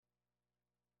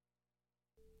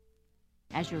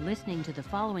As you're listening to the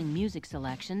following music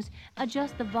selections,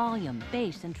 adjust the volume,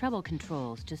 bass, and treble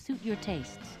controls to suit your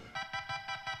tastes.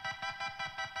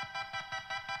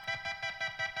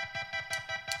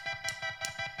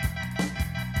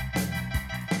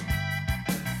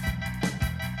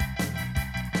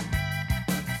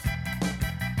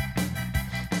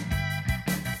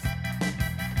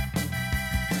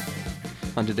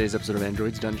 On today's episode of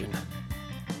Android's Dungeon,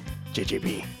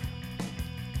 JJB,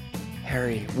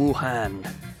 Harry Wuhan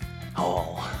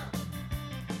Hall.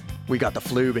 We got the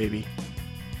flu, baby.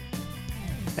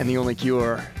 And the only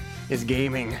cure is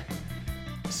gaming.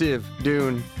 Civ,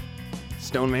 Dune,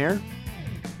 Stone Mare?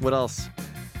 What else?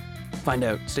 Find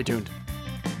out. Stay tuned.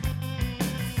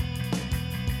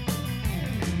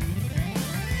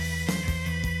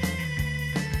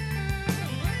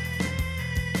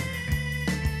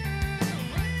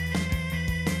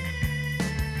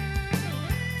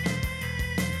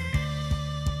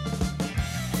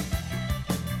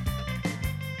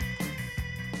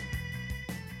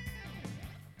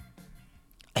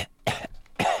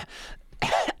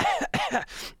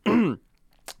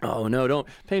 Oh no, don't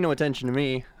pay no attention to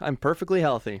me. I'm perfectly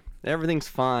healthy. Everything's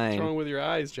fine. What's wrong with your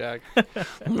eyes, Jack? He's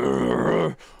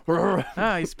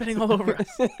spitting all over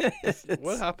us.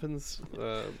 What happens?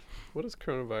 What does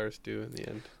coronavirus do in the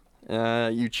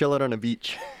end? You chill out on a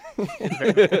beach.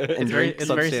 It's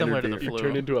very similar to the You flu.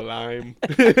 turn into a lime.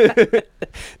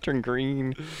 Turn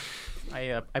green.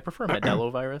 I prefer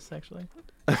Modelo virus, actually.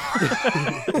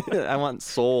 I want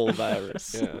soul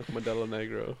virus. Yeah, Modelo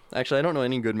Negro. Actually, I don't know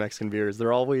any good Mexican beers.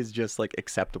 They're always just like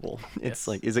acceptable. It's Yes.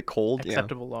 like, is it cold?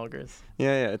 Acceptable lagers.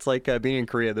 Yeah. It's like being in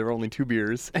Korea. There were only 2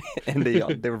 beers, and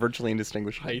they were virtually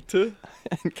indistinguishable. Haite?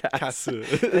 And Cass.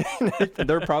 Kasu.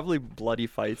 There were probably bloody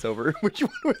fights over which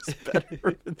one was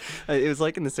better. It was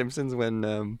like in The Simpsons when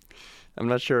I'm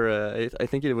not sure. I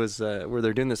think it was where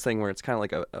they're doing this thing where it's kind of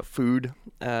like a food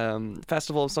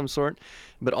festival of some sort,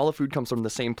 but all the food comes from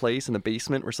the same place in the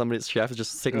basement where somebody's chef is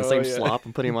just taking the same slop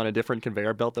and putting him on a different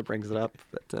conveyor belt that brings it up.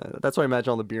 But that's why I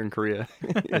imagine all the beer in Korea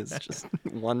is just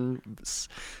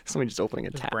somebody just opening a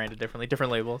Just tap. branded differently,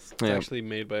 different labels. It's Yeah. actually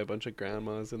made by a bunch of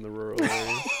grandmas in the rural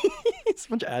areas. It's a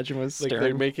bunch of Ajumas Like they're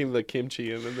staring. making the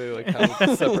kimchi and then they like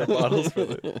have separate bottles for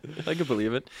it. I could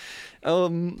believe it.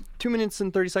 2 minutes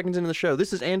and 30 seconds into the show.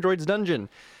 This is Android's Dungeon,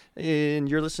 and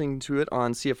you're listening to it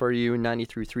on CFRU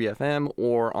 93.3 FM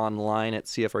or online at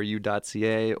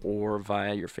cfru.ca or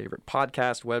via your favorite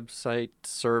podcast website,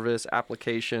 service,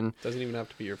 application. Doesn't even have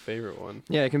to be your favorite one.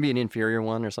 Yeah, it can be an inferior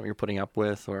one or something you're putting up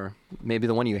with, or maybe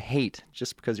the one you hate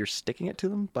just because you're sticking it to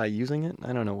them by using it.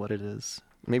 I don't know what it is.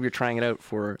 Maybe you're trying it out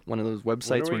for one of those websites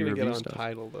When are where we you gonna get review on stuff.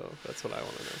 Tidal though? That's what I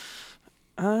want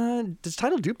to know. Does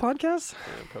Tidal do podcasts?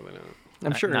 Yeah, probably not.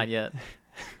 I'm sure. Not yet.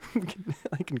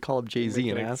 I can call up Jay-Z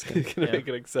and ask him. Can I Yeah. make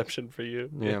an exception for you?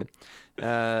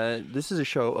 Yeah. This is a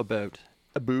show about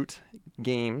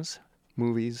games,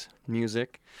 movies,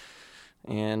 music,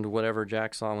 and whatever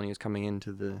Jack saw when he was coming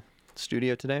into the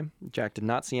studio today. Jack did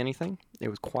not see anything. It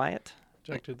was quiet.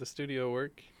 Jack, did the studio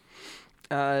work?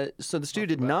 So the studio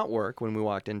did not work when we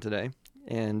walked in today.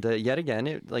 And yet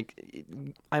again,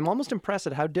 I'm almost impressed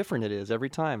at how different it is every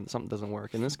time something doesn't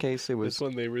work. In this case, it was This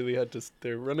one they really had to.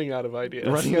 They're running out of ideas.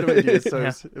 running out of ideas, so Yeah.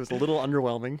 it was a little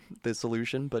underwhelming, the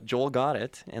solution, but Joel got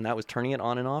it, and that was turning it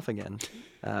on and off again.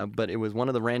 But it was one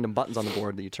of the random buttons on the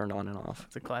board that you turned on and off.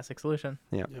 It's a classic solution.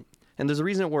 Yeah. Yep. And there's a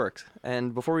reason it worked.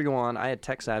 And before we go on, I had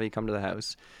Tech Savvy come to the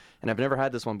house, and I've never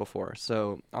had this one before.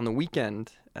 So on the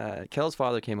weekend, Kel's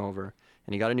father came over,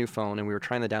 and he got a new phone, and we were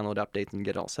trying to download updates and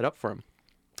get it all set up for him.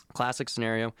 Classic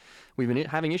scenario. We've been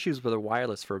having issues with our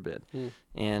wireless for a bit,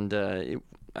 and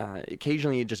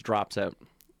occasionally it just drops out,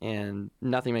 and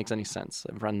nothing makes any sense.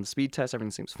 I've run the speed test,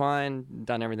 everything seems fine,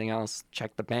 done everything else,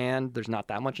 checked the band, there's not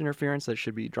that much interference that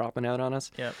should be dropping out on us.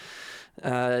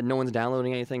 Yep. No one's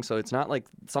downloading anything, so it's not like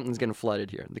something's getting flooded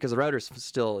here, because the router's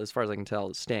still, as far as I can tell,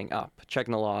 is staying up,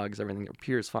 checking the logs, everything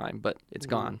appears fine, but it's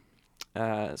gone.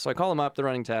 So I call them up, they're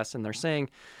running tests, and they're saying,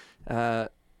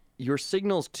 your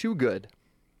signal's too good.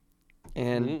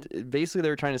 And basically, they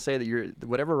were trying to say that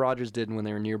whatever Rogers did when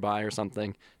they were nearby or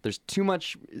something, there's too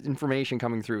much information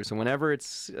coming through. So whenever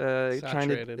it's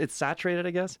it's saturated,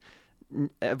 I guess.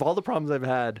 Of all the problems I've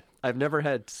had, I've never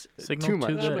had Signal too too much.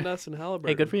 good. Yeah, but that's in Halliburton.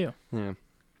 Hey, good for you. Yeah.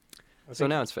 I So think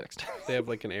now it's fixed. they have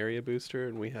like an area booster,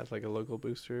 and we had like a local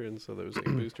booster, and so there was like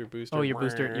booster. Oh, your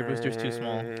booster's too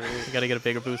small. You got to get a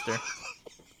bigger booster.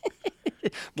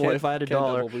 Boy, if I had a Can't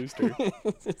dollar. double booster.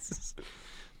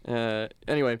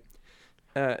 Anyway,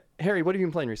 Harry, what have you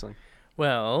been playing recently?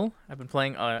 Well, I've been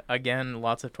playing again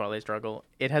lots of Twilight Struggle.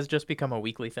 It has just become a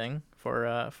weekly thing for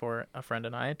a friend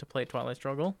and I to play Twilight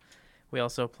Struggle. We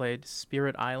also played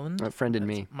Spirit Island. A friend and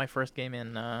That's me. my first game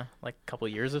in like a couple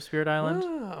years of Spirit Island.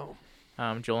 Wow.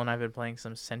 Joel and I have been playing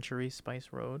some Century Spice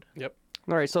Road.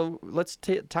 All right, so let's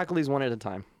tackle these one at a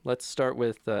time. Let's start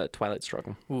with Twilight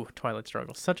Struggle. Ooh, Twilight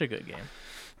Struggle, such a good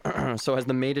game. So has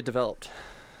the meta developed?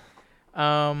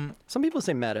 Um, Some people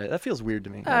say meta. That feels weird to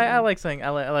me. I like saying I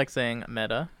like saying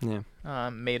meta. Yeah.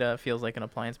 Meta feels like an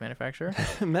appliance manufacturer.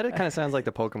 Meta kind of sounds like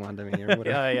the Pokemon to me or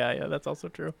whatever. yeah. That's also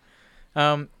true.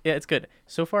 Yeah, it's good.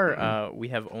 So far, we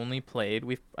have only played.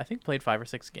 I think played 5 or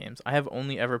 6 games. I have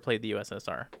only ever played the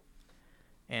USSR,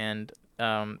 and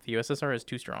the USSR is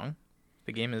too strong.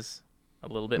 The game is a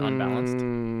little bit unbalanced.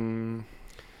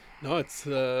 No, it's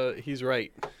he's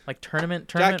right. Like tournament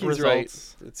Jackie's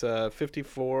results. right. It's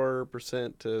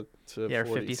 54% to Yeah, or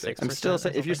 46. 56%. I'm still or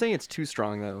saying, if you're something. saying it's too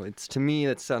strong, though, it's to me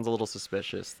that sounds a little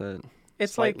suspicious. That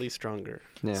It's Slightly like stronger.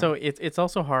 yeah. so. It's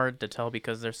also hard to tell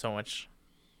because there's so much.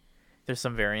 There's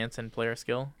some variance in player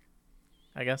skill,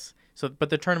 I guess. So,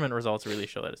 but the tournament results really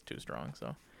show that it's too strong.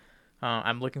 So,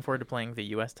 I'm looking forward to playing the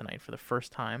U.S. tonight for the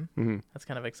first time. Mhm. That's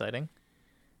kind of exciting.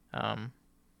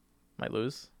 Might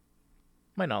lose,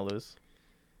 might not lose.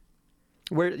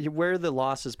 Where are the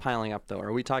losses piling up, though?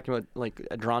 Are we talking about like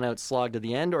a drawn-out slog to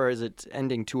the end, or is it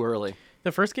ending too early?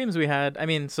 The first games we had, I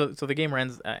mean, so the game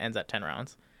ends at 10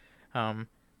 rounds,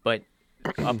 but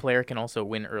a player can also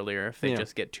win earlier if they Yeah.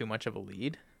 just get too much of a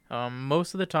lead.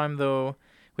 Most of the time, though,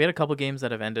 we had a couple games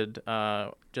that have ended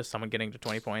just someone getting to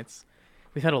 20 points.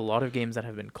 We've had a lot of games that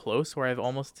have been close where I've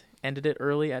almost ended it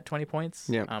early at 20 points,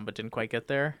 Yeah. but didn't quite get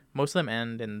there. Most of them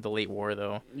end in the late war,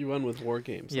 though. You won with War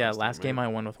Games. Yeah, last last time, game right? I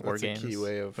won with War That's a Games, key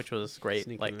way of which was great.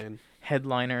 sneaking Like in.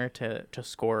 headliner to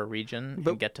score a region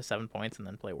But- and get to 7 points and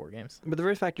then play War Games. But the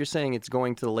very fact you're saying it's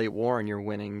going to the late war and you're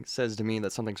winning says to me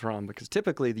that something's wrong, because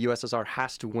typically the USSR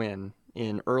has to win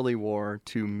in early war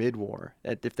to mid-war.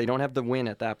 If they don't have the win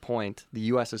at that point, the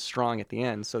U.S. is strong at the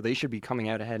end, so they should be coming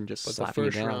out ahead and just But the slapping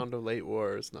you first down. round of late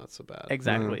war is not so bad.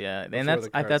 Exactly, yeah, Before and the that's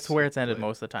cards where it's ended play.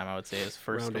 most of the time. I would say is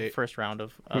Round 8. first round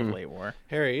of late war.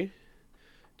 Harry,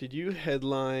 did you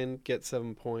headline, get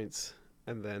 7 points,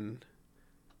 and then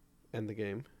end the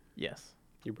game? Yes,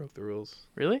 You broke the rules.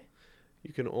 really?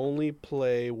 You can only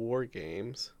play War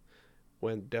Games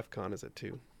when DEF CON is at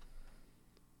 2.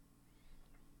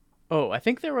 Oh, I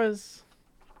think there was.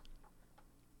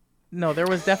 No, there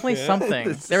was definitely Yeah.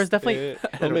 something. There was definitely.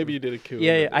 Well, maybe you did a coup.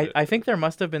 Yeah, and yeah. then did I it. think there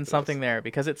must have been something there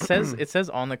because it says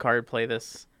on the card play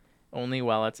this only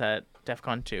while it's at DEF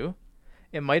CON 2.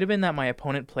 It might have been that my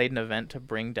opponent played an event to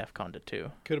bring DEF CON to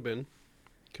 2. Could have been.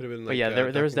 Could have been. But Like, yeah,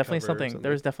 there was duck definitely and cover or something.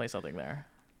 There was definitely something there.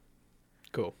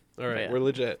 Cool. All right, yeah. we're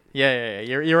legit. Yeah.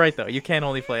 You're right though. You can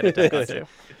only play it at DEF CON 2.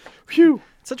 Phew.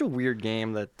 It's such a weird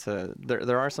game that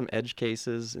there are some edge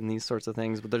cases in these sorts of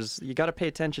things, but you got to pay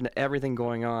attention to everything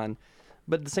going on.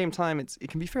 But at the same time, it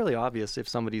can be fairly obvious if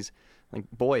somebody's like,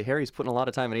 boy, Harry's putting a lot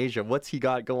of time in Asia. What's he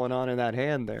got going on in that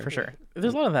hand there? For sure.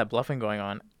 There's a lot of that bluffing going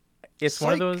on. It's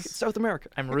one of Psych, those. it's South America.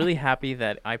 I'm really happy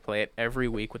that I play it every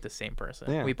week with the same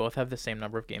person. Yeah. We both have the same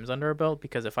number of games under our belt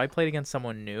because if I played against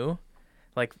someone new,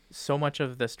 like so much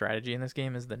of the strategy in this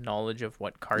game is the knowledge of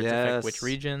what cards affect which Yes.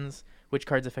 regions, which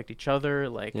cards affect each other.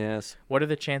 Like, Yes. what are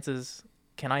the chances?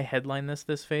 Can I headline this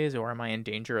phase, or am I in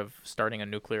danger of starting a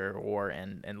nuclear war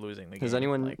and losing the game? Has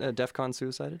anyone Like, DEF CON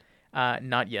suicided?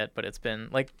 not yet, but it's been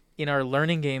like in our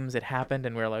learning games, it happened,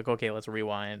 and we are like, okay, let's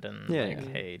rewind and Yeah, like, yeah.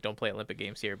 hey, don't play Olympic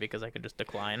Games here because I can just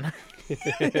decline.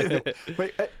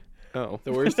 Wait. Oh.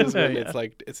 The worst is when Yeah. it's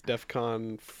like it's DEF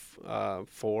CON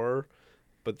 4,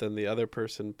 but then the other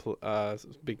person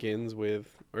begins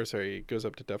with, or sorry, it goes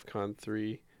up to DEF CON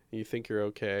 3, and you think you're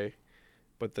okay,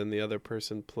 but then the other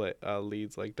person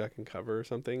leads like duck and cover or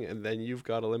something, and then you've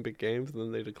got Olympic Games, and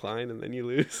then they decline, and then you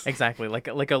lose. Exactly. Like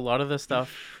a lot of the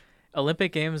stuff,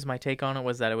 Olympic Games, my take on it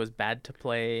was that it was bad to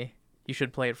play. You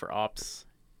should play it for ops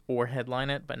or headline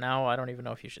it, but now I don't even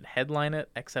know if you should headline it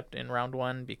except in round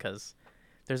 1 because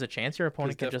there's a chance your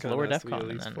opponent can just lower DEF CON DEFCON has to be at and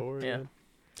least then 4, yeah.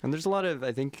 And there's a lot of,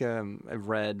 I think I've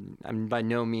read, I'm by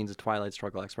no means a Twilight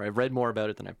Struggle expert. I've read more about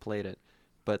it than I've played it.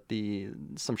 But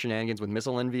some shenanigans with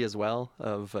Missile Envy as well,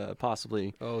 of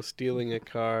possibly. Oh, stealing a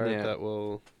card Yeah. that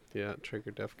will,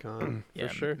 trigger DEF CON Yeah,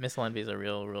 for sure. Missile Envy is a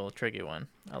real tricky one.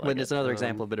 I like But it. it's another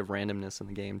example of a bit of randomness in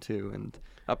the game, too. And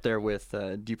up there with,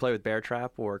 do you play with Bear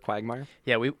Trap or Quagmire?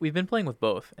 Yeah, we've been playing with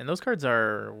both, and those cards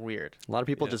are weird. A lot of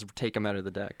people Yeah. just take them out of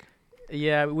the deck.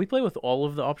 Yeah, we play with all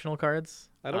of the optional cards.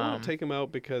 I don't want to take them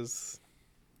out because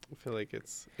I feel like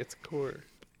it's core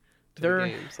to They're- the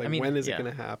games. Like, I mean, when is yeah. it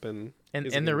going to happen? And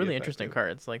Is it and they're gonna be really interesting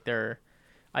effective? cards. Like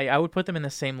I would put them in the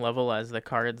same level as the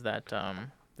cards that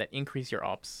increase your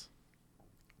ops.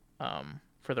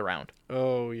 For for the round.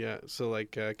 Oh yeah, so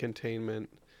like containment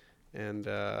and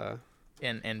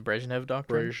And Brezhnev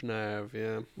Doctrine, Brezhnev,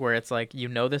 yeah. where it's like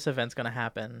this event's gonna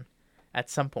happen at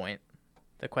some point.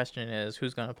 The question is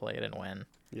who's gonna play it and when,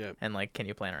 Yeah. and like can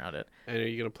you plan around it? And are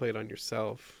you gonna play it on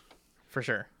yourself? For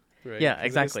sure. Right. Yeah, 'Cause it is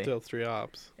exactly. still 3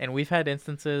 ops. And we've had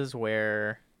instances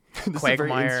where This is a very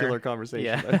Quagmire- insular conversation.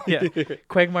 yeah, yeah,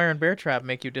 Quagmire and Bear Trap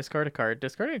make you discard a card.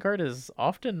 Discarding a card is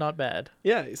often not bad.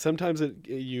 Yeah, sometimes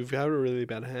you've got a really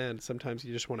bad hand. Sometimes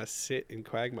you just want to sit in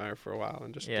Quagmire for a while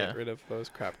and just Yeah. get rid of those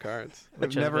crap cards. I've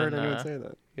Which has never heard been, anyone say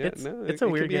that. Yeah, it's no, it's it a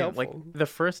can weird be game. Like helpful. the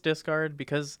first discard,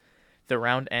 because the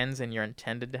round ends and you're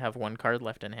intended to have 1 card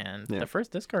left in hand. Yeah. The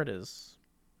first discard is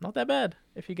not that bad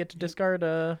if you get to discard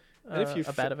And if you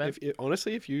a bad event.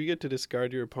 honestly, if you get to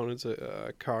discard your opponent's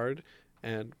card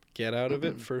and get out of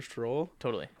it first roll,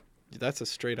 Totally. that's a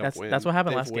straight up That's- win. that's what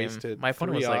happened They've last game. wasted My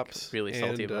opponent 3 was, like, ops really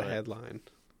salty and about a it. headline.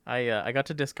 I got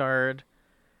to discard.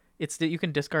 It's that you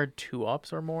can discard 2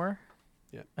 ops or more.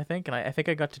 Yeah. I think, and I think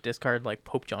I got to discard like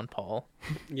Pope John Paul,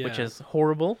 Yeah. which is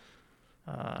horrible.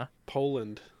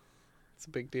 Poland. It's a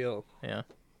big deal. Yeah.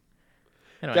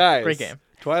 Anyway, Guys, great game.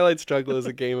 Twilight Struggle is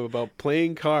a game about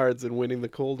playing cards and winning the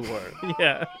Cold War.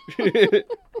 Yeah.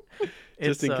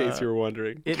 Just in case you were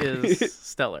wondering. It is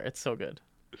stellar. It's so good.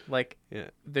 Like Yeah.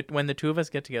 when the 2 of us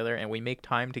get together and we make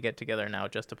time to get together now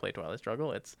just to play Twilight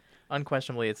Struggle, it's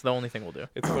unquestionably it's the only thing we'll do.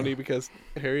 It's funny because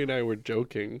Harry and I were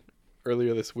joking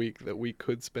earlier this week that we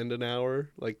could spend an hour,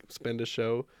 like spend a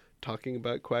show talking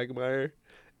about Quagmire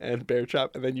and Bear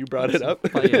Trap, and then you brought it up.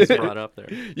 Oh, yeah, it's brought up there.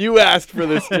 You asked for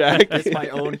this, Jack. It's my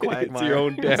own It's your Quagmire.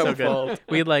 own damn So good. fault.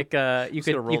 We like you Just gonna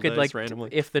could roll you could dice like randomly.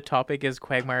 if the topic is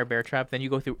Quagmire Bear Trap, then you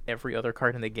go through every other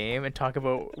card in the game and talk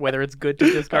about whether it's good to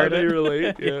How discard they it.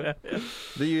 relate? Yeah.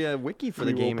 The wiki for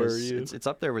the We will game bury is you. it's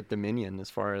up there with Dominion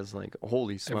as far as like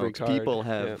holy smokes. card, People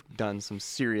have yeah. done some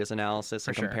serious analysis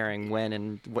and sure. comparing when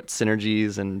and what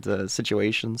synergies and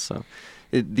situations. So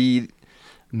the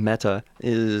meta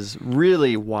is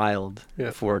really wild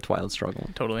Yeah. for Twilight Struggle.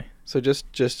 Totally. So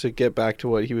just to get back to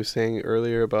what he was saying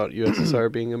earlier about USSR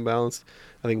being imbalanced,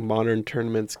 I think modern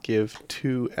tournaments give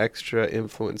 2 extra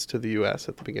influence to the US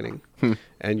at the beginning.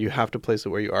 And you have to place it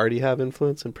where you already have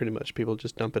influence, and pretty much people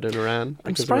just dump it in Iran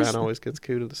because surprised- Iran always gets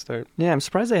coup to the start. Yeah, I'm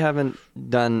surprised they haven't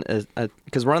done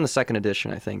because we're on the 2nd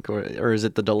edition, I think, or is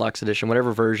it the deluxe edition,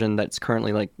 whatever version that's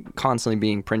currently like constantly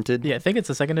being printed. Yeah, I think it's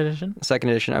the 2nd edition. 2nd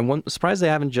edition. I'm surprised they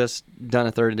haven't just done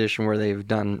a 3rd edition where they've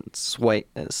done slight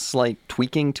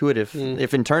tweaking to it. If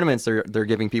in tournaments they're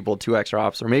giving people 2 extra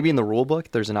ops, or maybe in the rule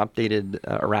book there's an updated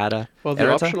errata. Well, the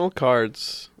errata? optional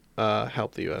cards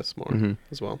help the US more Mhm.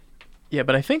 as well. Yeah,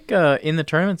 but I think in the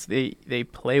tournaments they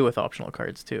play with optional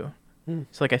cards too.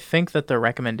 So like I think that the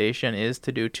recommendation is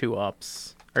to do 2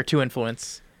 ops or 2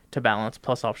 influence to balance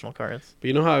plus optional cards. But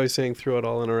you know how I was saying throw it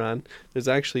all in Iran? There's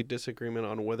actually disagreement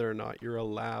on whether or not you're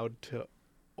allowed to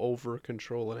over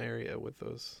control an area with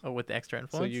those. Oh, with the extra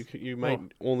So influence. you might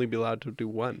only be allowed to do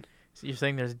 1. So you're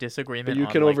saying there's disagreement. But you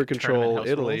on, can like, over tournament control house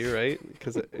Italy, rules? right?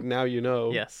 Because now you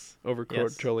know Yes. over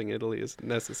Yes. controlling Italy is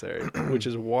necessary, which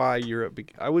is why Europe.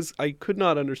 I could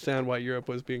not understand why Europe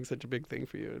was being such a big thing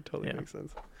for you. It totally Yeah. makes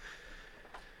sense.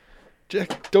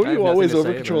 Jack, don't I have you nothing always to say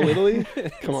over control about Italy?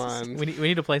 Come on. We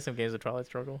need to play some games of Twilight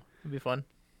Struggle. It'd be fun.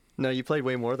 No, you played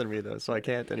way more than me though, so I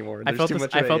can't anymore. I There's felt too this,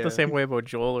 much I of a, felt the same way about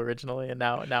Joel originally, and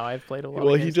now I've played a lot.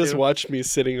 Well, of he games just too. watched me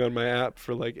sitting on my app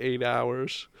for like 8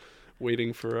 hours,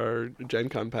 waiting for our Gen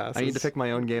Con passes. I need to pick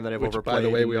my own game that I've which, overplayed. by the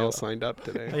way, we and, all signed up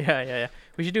today. Yeah.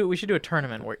 We should do a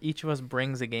tournament where each of us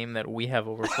brings a game that we have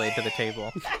overplayed to the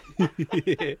table.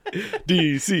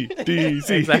 DC.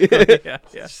 Exactly. Yeah.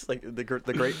 It's just like the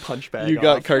great punch bag. You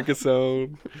got off.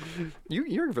 Carcassonne.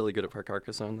 You're really good at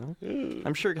Carcassonne though.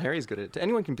 I'm sure Harry's good at it.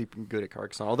 Anyone can be good at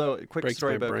Carcassonne. Although a quick Breaks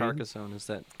story my about brain. Carcassonne is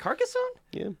that Carcassonne?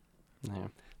 Yeah. Yeah.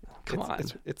 Come on.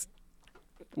 It's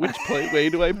which way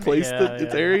do I place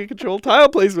it's Yeah. area control tile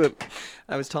placement?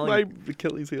 I was telling My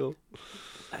Achilles heel.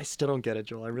 I still don't get it,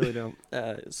 Joel. I really don't.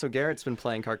 So Garrett's been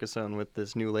playing Carcassonne with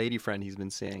this new lady friend he's been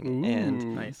seeing, and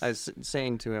Ooh. Nice. I was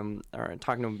saying to him, or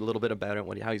talking to him a little bit about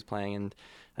it, how he's playing, and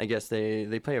I guess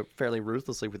they play fairly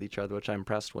ruthlessly with each other, which I'm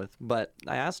impressed with. But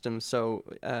I asked him, so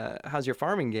how's your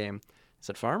farming game? He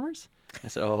said, farmers? I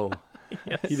said, oh.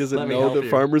 He doesn't Let me know help that you.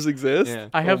 farmers exist. Yeah.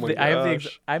 I have Oh the my I have the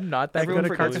gosh. I'm not that Everyone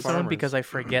good at forgets Carcassonne farmers. because I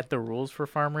forget the rules for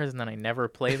farmers and then I never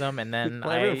play them and then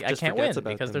Well, everyone I just can't win forgets about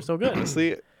because them. they're so good.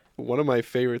 Honestly, one of my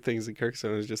favorite things in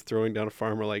Carcassonne is just throwing down a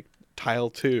farmer like tile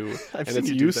 2, I've and seen it's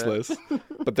you do that. useless.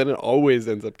 But then it always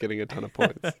ends up getting a ton of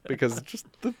points because just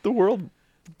the world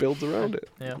builds around it.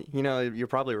 Yeah. You know, you're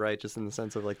probably right, just in the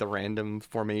sense of like the random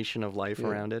formation of life Yeah.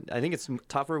 around it. I think it's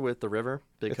tougher with the river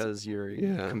because you're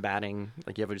yeah. combating,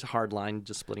 like you have a hard line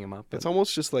just splitting them up. It's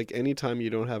almost just like any time you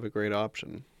don't have a great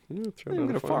option, throw I'm down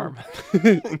gonna a farm.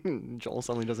 farm. Joel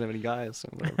suddenly doesn't have any guys. So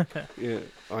whatever. Yeah,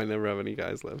 I never have any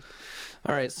guys left.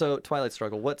 All right, so Twilight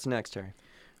Struggle. What's next, Terry?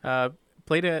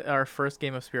 Played our first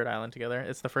game of Spirit Island together.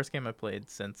 It's the first game I played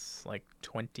since like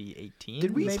 2018.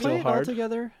 Did we maybe? play it all hard?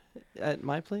 together at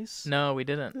my place? No, we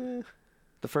didn't.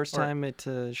 The first Or- time it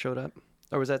showed up?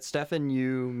 Or was that Stefan,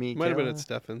 you, me, Might have been Kayla? at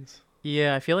Stefan's.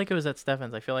 Yeah, I feel like it was at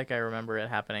Stefan's. I feel like I remember it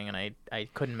happening, and I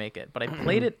couldn't make it. But I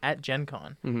played it at Gen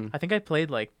Con. Mhm. I think I played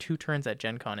like 2 turns at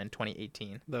Gen Con in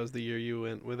 2018. That was the year you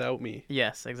went without me.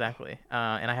 Yes, exactly.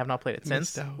 And I have not played it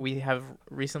Missed since. out. We have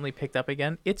recently picked up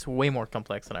again. It's way more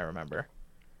complex than I remember.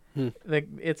 Hmm. Like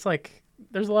it's like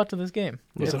there's a lot to this game.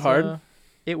 Was it It's, hard?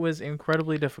 It was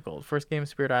incredibly difficult. First game,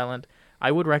 Spirit Island.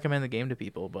 I would recommend the game to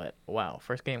people, but wow,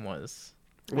 first game was.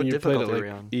 What And you played difficulty it were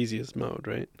you like on? easiest mode,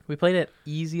 right? We played it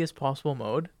easiest possible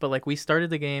mode, but like we started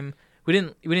the game. We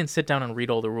didn't sit down and read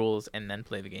all the rules and then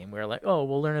play the game. We were like, oh,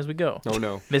 we'll learn as we go. Oh,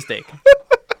 no. Mistake.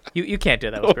 You can't do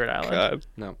that with Spirit Island. God.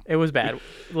 No. It was bad.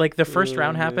 Like the first Oh,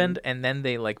 round man. happened, and then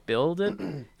they like build it,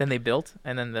 then they built,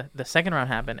 and then the second round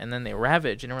happened, and then they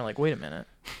ravaged, and we're like, wait a minute,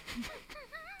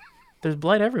 there's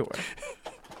blood everywhere.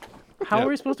 How Yeah, are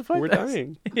we supposed to fight We're this?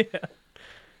 dying. Yeah.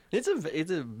 It's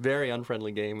a very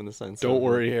unfriendly game in the sense. Don't of,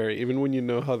 worry, Harry. Even when you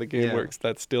know how the game Yeah. works,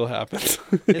 that still happens.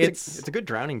 It's a good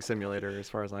drowning simulator as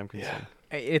far as I'm concerned.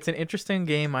 It's an interesting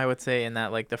game, I would say, in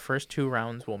that like the first 2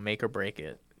 rounds will make or break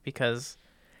it, because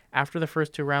after the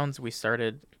first 2 rounds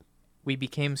we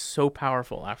became so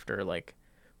powerful after like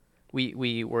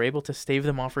we were able to stave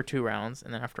them off for 2 rounds,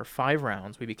 and then after 5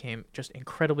 rounds we became just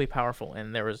incredibly powerful,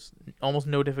 and there was almost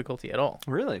no difficulty at all.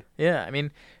 Really? Yeah, I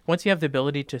mean, once you have the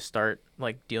ability to start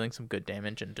like dealing some good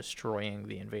damage and destroying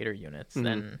the invader units,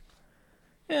 then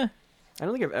yeah, I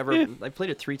don't think I've ever. Yeah. I played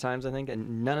it 3 times, I think,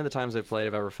 and none of the times I've played,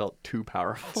 I've ever felt too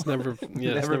powerful. It's never,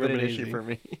 yeah, it's never been an easy. issue for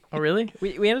me. Oh, really?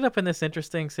 We ended up in this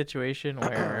interesting situation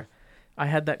where I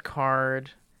had that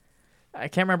card. I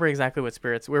can't remember exactly what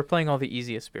spirits. We were playing all the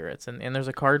easiest spirits, and there's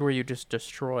a card where you just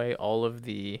destroy all of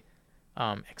the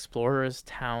explorers,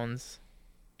 towns,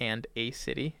 and a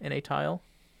city in a tile.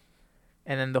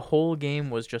 And then the whole game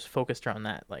was just focused around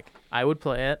that. Like, I would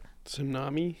play it,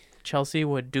 Tsunami. Chelsea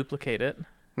would duplicate it,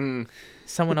 Hmm.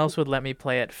 someone else would let me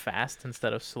play it fast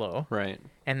instead of slow, Right.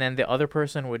 and then the other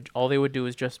person all they would do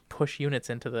is just push units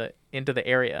into the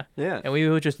area. Yeah. And we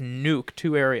would just nuke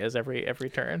 2 areas every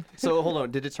turn. So hold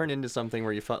on, did it turn into something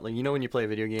where you felt like, you know, when you play a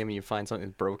video game and you find something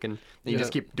that's broken, and you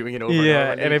just Yeah. keep doing it over and over?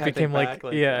 Yeah, and and you it can't became think like,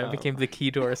 back, it oh. became the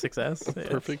key to our success. Yeah.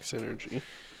 Perfect synergy.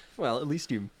 Well, at least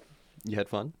you had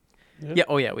fun. Yeah.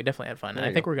 Oh yeah, we definitely had fun. There And I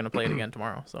you think go. we're gonna play it again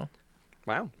tomorrow. So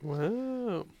Wow.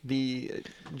 Wow.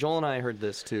 Joel and I heard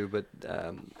this too, but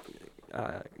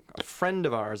a friend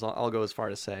of ours, I'll go as far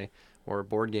to say, or a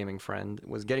board gaming friend,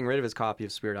 was getting rid of his copy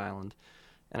of Spirit Island,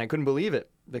 and I couldn't believe it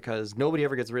because nobody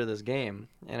ever gets rid of this game.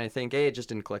 And I think it just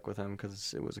didn't click with him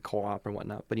because it was a co-op and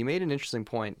whatnot. But he made an interesting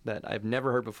point that I've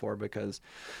never heard before, because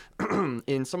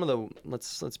in some of the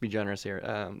let's be generous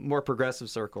here, more progressive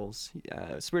circles,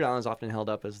 Spirit Island is often held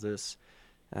up as this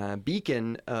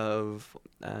beacon of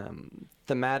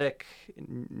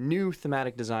new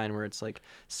thematic design, where it's like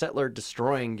settler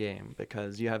destroying game,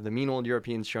 because you have the mean old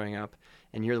Europeans showing up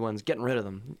and you're the ones getting rid of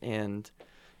them. And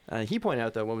he pointed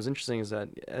out that what was interesting is that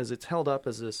as it's held up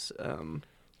as this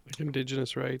Like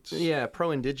indigenous rights.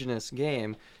 pro-indigenous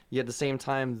game, yet at the same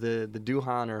time the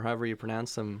Duhan, or however you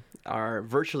pronounce them, are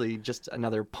virtually just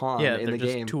another pawn yeah, in they're the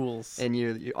just game. tools. And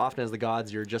you often, as the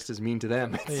gods, you're just as mean to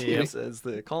them as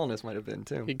the colonists might have been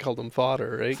too. He called them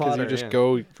fodder, right? Because Fodder, you just yeah.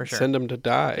 go For sure. send them to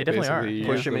die. They definitely are. basically. You Yeah.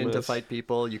 Push use them in to as- fight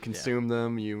people, you consume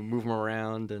them, you move them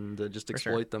around, and just For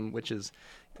sure. exploit them, which is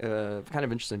kind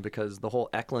of interesting, because the whole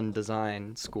Eklund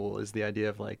design school is the idea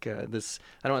of like this,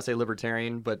 I don't want to say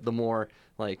libertarian, but the more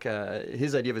like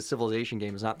his idea of a civilization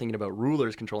game is not thinking about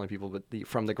rulers controlling people, but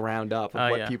from the ground up of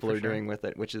what yeah, people for are sure. doing with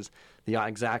it, which is the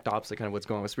exact opposite kind of what's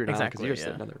going on with Spirit Island, because Exactly, you're just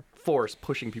yeah. another force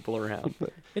pushing people around.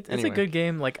 But It's anyway. a good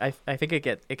game. Like I think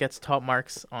it gets top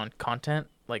marks on content,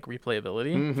 like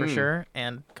replayability for Mhm. sure,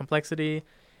 and complexity.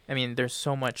 I mean, there's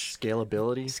so much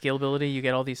Scalability. scalability. You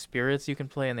get all these spirits you can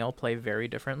play, and they all play very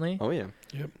differently. Oh yeah.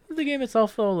 The game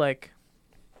itself, though, like,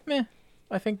 meh.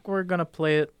 I think we're gonna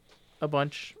play it a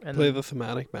bunch, and Play the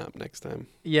thematic map next time.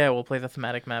 yeah, we'll play the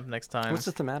thematic map next time. What's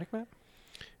the thematic map?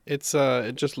 It's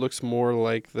it just looks more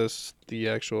like the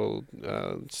actual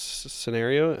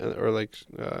scenario or like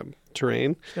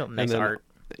terrain. Nice then- art.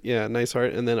 Yeah, nice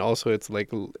art, and then also it's like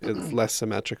it's less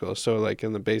symmetrical. So like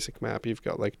in the basic map, you've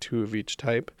got like 2 of each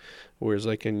type, whereas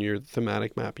like in your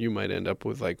thematic map, you might end up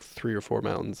with like 3 or 4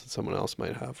 mountains, and someone else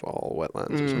might have all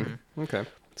wetlands or something. Okay.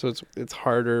 So it's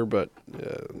harder, but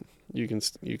you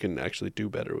can actually do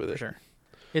better with For it. sure.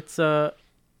 It's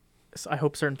I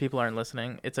hope certain people aren't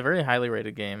listening. It's a very highly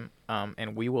rated game,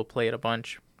 and we will play it a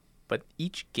bunch. But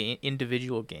each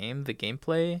individual game, the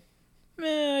gameplay,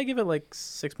 I give it like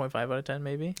 6.5 out of 10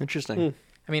 maybe. Interesting.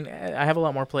 I mean, I have a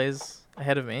lot more plays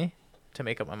ahead of me to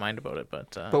make up my mind about it,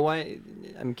 but why?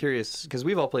 I'm curious because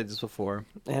we've all played this before,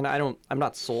 and I'm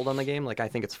not sold on the game. Like I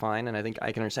think it's fine, and I think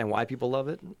I can understand why people love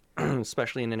it,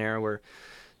 especially in an era where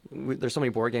there's so many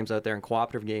board games out there, and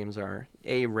cooperative games are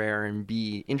A, rare, and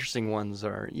B, interesting ones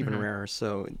are even rarer.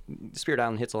 So Spirit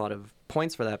Island hits a lot of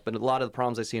points for that, but a lot of the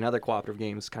problems I see in other cooperative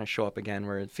games kind of show up again,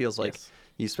 where it feels like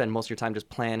you spend most of your time just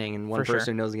planning, and one For person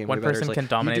sure. who knows the game One way better person is like, can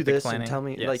dominate you do the this planning. and tell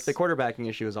me, Yes. like the quarterbacking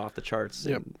issue is off the charts.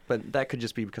 Yep. But that could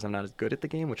just be because I'm not as good at the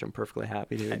game, which I'm perfectly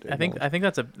happy to. I think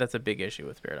that's a big issue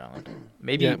with Spirit Island.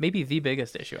 Maybe the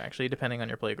biggest issue actually, depending on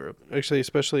your play group. Actually,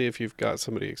 especially if you've got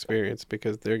somebody experienced,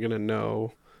 because they're gonna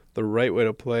know the right way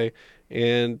to play,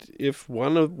 and if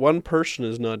one person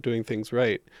is not doing things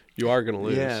right, you are gonna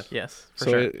lose. Yeah. Yes, for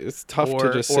So sure. it's tough Or-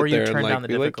 to just or sit you there turn and down like the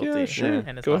be like, difficulty, yeah, sure,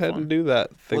 and it's go not ahead fun. and do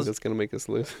that thing Well, that's gonna make us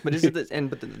lose. But is it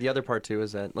the other part too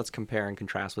is that let's compare and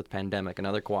contrast with Pandemic,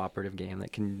 another cooperative game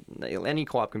that can any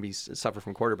co-op can suffer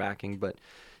from quarterbacking, but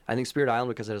I think Spirit Island,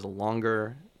 because it has a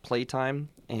longer play time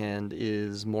and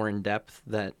is more in depth,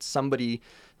 that somebody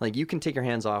like you can take your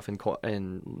hands off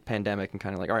in Pandemic and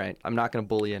kind of like, all right, I'm not going to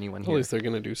bully anyone At here. least they're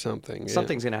gonna do something. Yeah.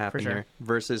 Something's going to happen sure. here.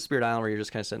 Versus Spirit Island, where you're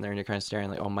just kind of sitting there and you're kind of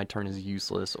staring like, oh, my turn is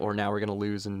useless, or now we're going to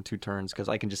lose in 2 turns because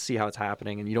I can just see how it's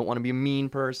happening, and you don't want to be a mean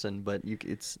person, but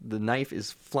it's the knife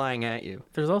is flying at you.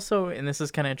 There's also, and this is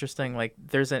kind of interesting, like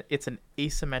it's an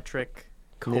asymmetric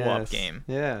co-op Yes. game,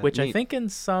 Yeah, which I neat. think in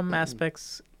some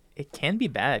aspects it can be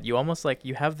bad. You almost like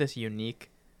you have this unique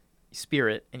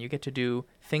spirit and you get to do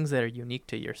things that are unique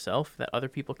to yourself that other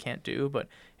people can't do. But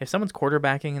if someone's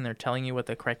quarterbacking and they're telling you what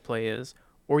the correct play is,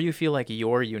 or you feel like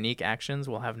your unique actions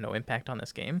will have no impact on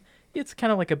this game, it's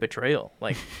kind of like a betrayal.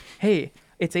 Like, hey,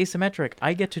 it's asymmetric,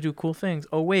 I get to do cool things.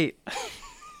 Oh wait,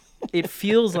 it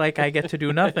feels like I get to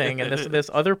do nothing, and this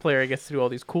other player gets to do all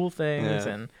these cool things,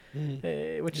 Yeah.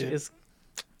 and which is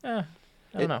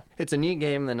I don't know. It's a neat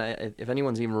game. Then if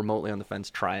anyone's even remotely on the fence,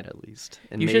 try it at least,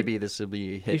 and You should- maybe this will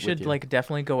be a hit. You with should like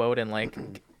definitely go out and like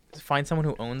find someone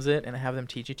who owns it and have them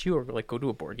teach it to you, or like go to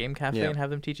a board game cafe Yeah. and have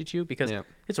them teach it to you, because Yeah.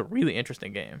 it's a really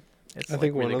interesting game. It's I like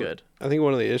think really one good. I think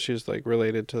one of the issues like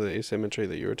related to the asymmetry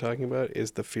that you were talking about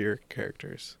is the fear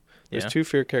characters. There's Yeah. 2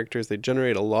 fear characters. They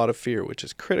generate a lot of fear, which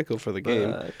is critical for the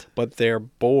game. But But their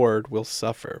board will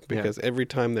suffer Yeah. because every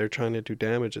time they're trying to do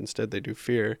damage, instead they do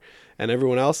fear, and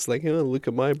everyone else is like, oh, look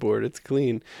at my board, it's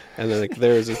clean, and then like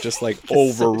theirs is just like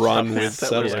overrun with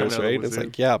Settlers coming settlers, out of the right? It's wazoo.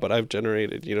 like, yeah, but I've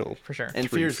generated, For sure. and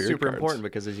 3 fear is fear super cards. important,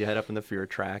 because as you head up in the fear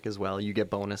track as well, you get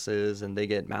bonuses and they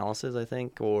get malices, I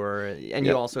think, and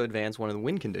you Yep. also advance one of the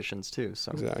win conditions too.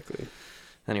 So Exactly.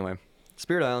 anyway,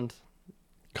 Spirit Island,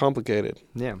 Complicated.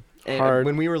 yeah. And Hard.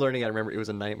 when we were learning, I remember it was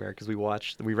a nightmare because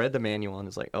we read the manual and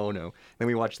it's like, oh no. Then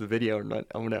we watched the video and went,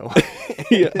 oh no.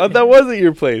 Yeah, that was at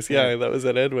your place. Yeah, that was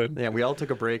at Edwin. Yeah, we all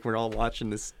took a break. We're all watching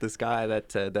this guy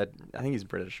that I think he's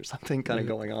British or something kind of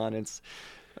going on. It's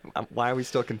why are we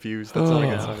still confused? That's all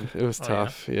I got. Oh, it was Oh, yeah.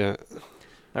 tough. Yeah.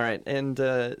 All right, and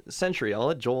Century. I'll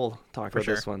let Joel talk For about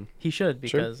sure. this one. He should,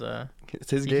 Sure. because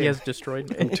It's his he game. has destroyed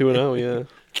me. I'm 2-0. Yeah.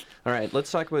 All right, let's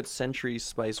talk about Century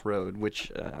Spice Road,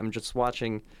 which I'm just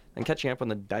watching and catching up on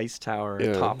the Dice Tower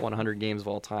Yeah. top 100 games of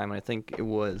all time. And I think it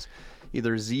was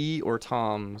either Z or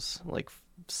Tom's like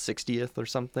 60th or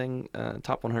something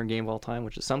top 100 game of all time,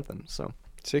 which is something. So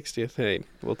 60th. Hey,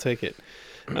 we'll take it.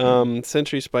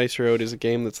 Century Spice Road is a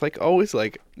game that's like always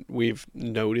like we've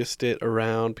noticed it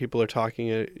around. People are talking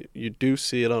it. You do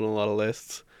see it on a lot of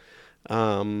lists.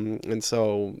 And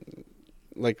so,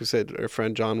 like we said, our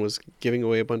friend John was giving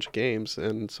away a bunch of games,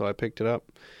 and so I picked it up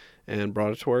and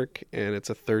brought it to work. And it's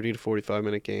a 30 to 45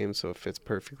 minute game, so it fits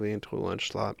perfectly into a lunch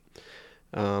slot.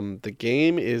 The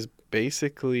game is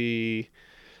basically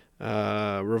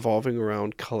revolving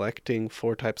around collecting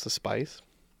 4 types of spice,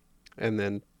 and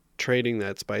then trading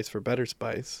that spice for better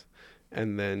spice,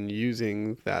 and then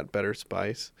using that better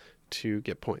spice to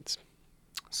get points.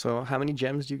 So how many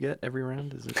gems do you get every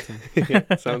round? Is it?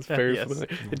 Yeah, sounds very Yes. familiar.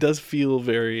 It does feel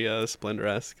very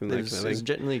Splendor-esque and that kind of It's thing.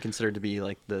 generally considered to be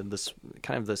like the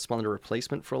kind of the Splendor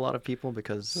replacement for a lot of people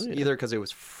because Oh, yeah. either because it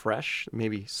was fresh,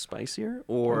 maybe spicier,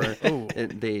 or Oh.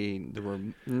 there were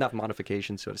enough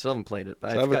modifications to it. I still haven't played it.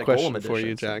 But So I have a got question Golem for you,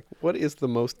 edition, so- Jack. What is the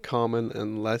most common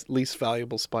and least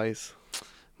valuable spice?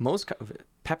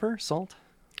 Pepper, salt,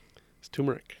 It's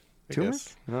turmeric. I turmeric.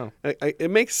 guess. Oh,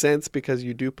 It makes sense because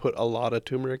you do put a lot of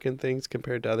turmeric in things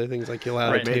compared to other things. Like you'll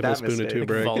add Right. a Made that tablespoon of mistake.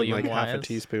 turmeric and like half a Volume-wise.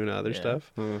 teaspoon of other Yeah.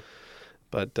 stuff. Hmm.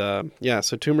 But yeah,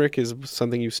 so turmeric is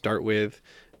something you start with,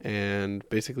 and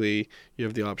basically you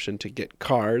have the option to get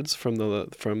cards from the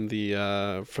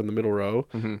middle row,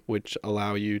 Mhm. which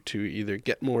allow you to either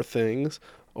get more things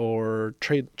or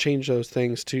change those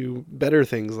things to better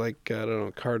things like I don't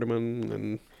know, cardamom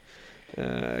and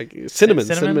cinnamon. Cinnamon?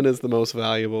 Cinnamon is the most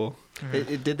valuable.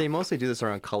 Did they mostly do this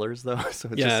around colors though? So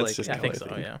it's Yeah, just it's like just I think color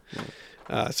so. thing.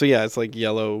 Yeah. So yeah, it's like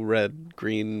yellow, red,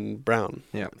 green, brown.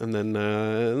 Yeah. And then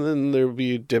there'll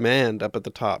be demand up at the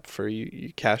top for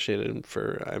you cash it in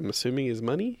for I'm assuming is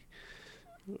money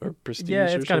or prestige.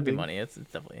 Yeah, or it's got to be something. money. It's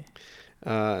definitely.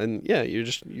 And yeah,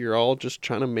 you're all just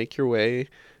trying to make your way,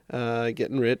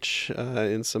 getting rich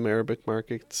in some Arabic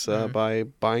markets Mhm. by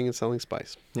buying and selling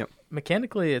spice.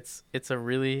 Mechanically, it's a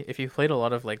really, if you've played a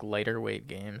lot of like lighter weight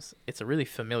games, it's a really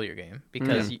familiar game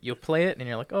because you'll play it and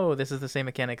you're like, oh, this is the same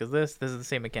mechanic as this is the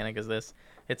same mechanic as this.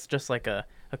 It's just like a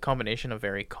combination of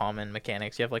very common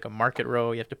mechanics. You have like a market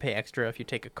row, you have to pay extra if you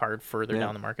take a card further Yeah.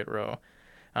 down the market row.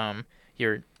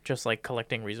 You're just like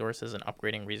collecting resources and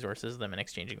upgrading resources them and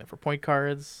exchanging them for point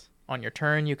cards. On your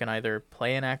turn, you can either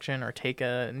play an action or take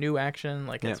a new action.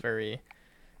 Like Yeah.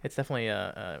 it's definitely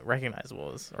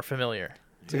recognizable or familiar.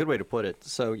 It's a good way to put it.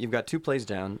 So you've got 2 plays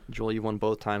down. Joel, you won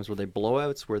both times. Were they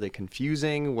blowouts? Were they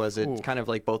confusing? Was it Ooh. kind of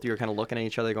like both of you were kind of looking at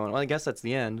each other going, well, I guess that's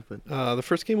the end. But The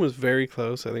first game was very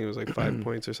close. I think it was like 5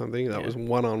 points or something. That Yeah. was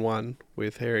 1-on-1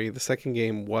 with Harry. The second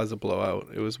game was a blowout.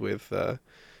 It was with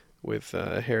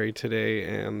Harry today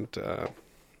and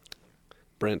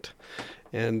Brent,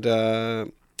 and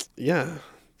yeah,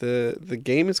 the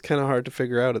game is kind of hard to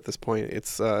figure out at this point.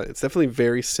 It's definitely a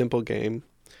very simple game.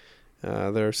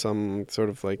 There are some sort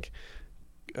of like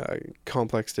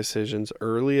complex decisions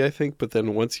early, I think, but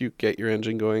then once you get your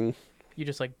engine going, You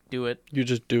just like do it. you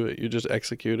just do it. You just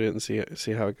execute it and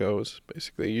see how it goes.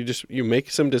 Basically, you make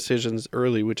some decisions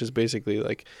early, which is basically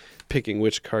like picking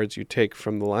which cards you take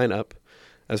from the lineup,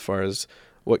 as far as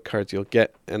what cards you'll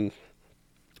get and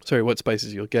what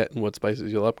spices you'll get and what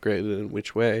spices you'll upgrade and in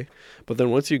which way. But then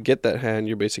once you get that hand,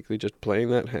 you're basically just playing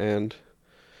that hand,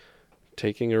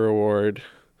 taking a reward,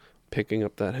 picking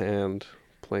up that hand,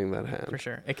 playing that hand. For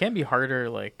sure. It can be harder,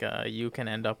 like you can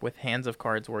end up with hands of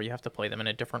cards where you have to play them in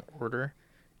a different order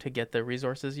to get the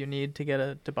resources you need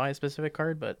to buy a specific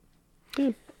card, but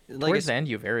like I towards s- the end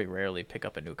you very rarely pick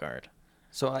up a new card.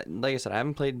 So, like I said, I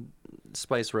haven't played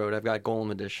Spice Road. I've got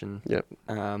Golem Edition. Yep.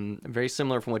 Very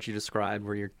similar from what you described,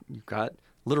 where you've got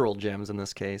literal gems in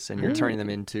this case, and you're turning them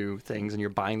into things, and you're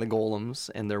buying the golems,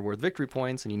 and they're worth victory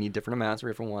points, and you need different amounts for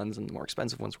different ones, and the more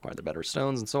expensive ones require the better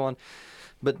stones, and so on.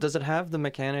 But does it have the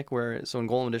mechanic where, so in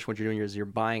Golem Edition, what you're doing is you're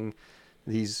buying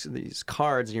these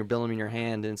cards and you're building them in your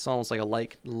hand, and it's almost like a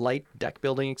light deck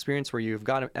building experience where you've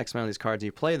got X amount of these cards,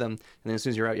 you play them, and then as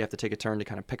soon as you're out, you have to take a turn to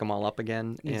kind of pick them all up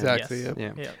again. And- Exactly. Yes.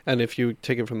 Yeah. Yeah. And if you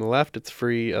take it from the left, it's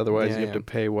free. Otherwise, Yeah, you have yeah. to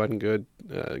pay one good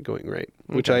going rate.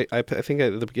 Which Okay. I think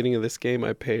at the beginning of this game,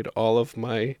 I paid all of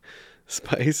my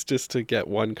spice just to get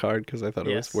one card because I thought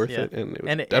it was Yes, worth yeah. it, and it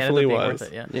And it definitely ended up being was.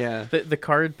 worth it, yeah. Yeah. The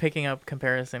card picking up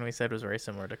comparison we said was very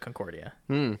similar to Concordia.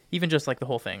 Hmm. Even just like the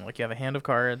whole thing. Like you have a hand of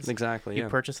cards. Exactly. You Yeah.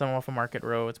 purchase them off a market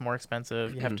row. It's more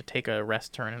expensive. You have Mhm. to take a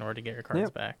rest turn in order to get your cards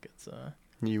Yep. back. It's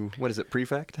What is it,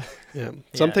 Prefect? Yeah.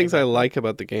 Some Yeah, things I exactly. like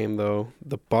about the game, though,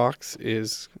 the box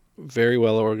is very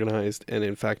well organized and,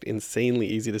 in fact, insanely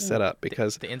easy to set up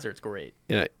because the insert's great.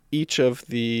 each of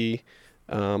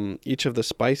the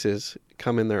spices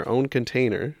come in their own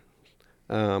container,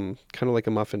 kind of like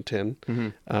a muffin tin,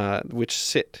 which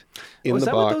sit in Oh, is the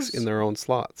that what box those- in their own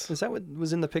slots. Is that what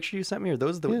was in the picture you sent me? Or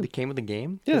those Yeah. that came with the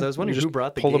game? Yeah, Because I was you wondering just who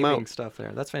brought the pull them gaming out. stuff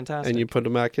there. That's fantastic. And you put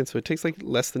them back in, so it takes like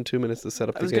less than 2 minutes to set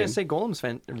up I the was game. going to say Golem's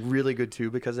really good too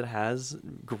because it has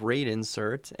great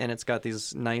insert and it's got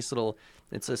these nice little.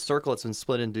 It's a circle that's been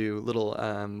split into little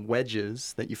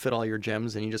wedges that you fit all your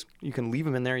gems in. You can leave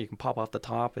them in there. You can pop off the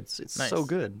top. It's so Nice.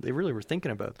 good. They really were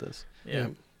thinking about this. Yeah.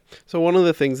 So one of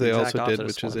the things The they exact also opposite did, of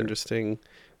which is Splendor. interesting,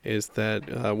 is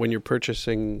that when you're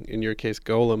purchasing, in your case,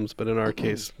 golems, but in our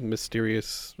case,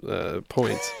 mysterious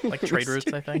points. Like trade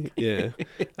routes, I think. Yeah.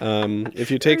 If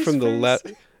you take from the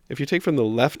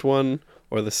left one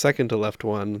or the second to left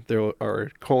one, there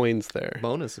are coins there.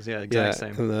 Bonuses, yeah, exact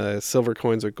same. And the silver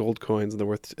coins are gold coins, and they're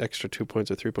worth extra 2 points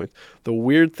or 3 points. The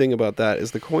weird thing about that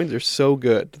is the coins are so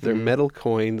good. They're metal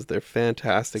coins. They're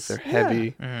fantastic. They're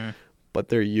heavy, but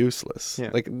they're useless. Yeah.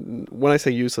 Like, when I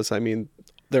say useless, I mean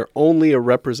they're only a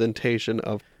representation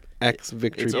of X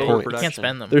victory It's You points. overproduction. can't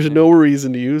spend them. There's no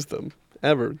reason to use them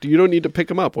ever. You don't need to pick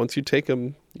them up. Once you take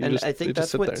them, And I they think just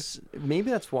that's sit there. what's maybe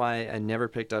that's why I never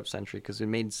picked up Sentry, because it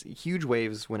made huge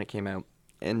waves when it came out,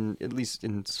 and at least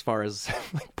in as far as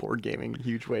like board gaming,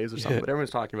 huge waves or something. Yeah. But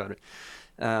everyone's talking about it.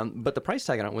 But the price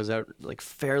tag on it was out like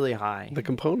fairly high. The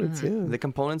components, yeah. The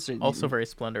components are Also very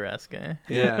Splendor-esque, eh?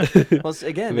 yeah. Well,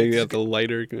 again, And then you it's- got the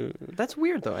lighter. that's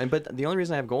weird though. But the only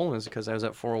reason I have Golem is because I was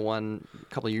at 401 a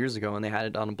couple of years ago, and they had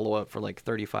it on a blowout for like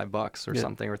 $35 or Yeah.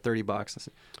 something, or $30. I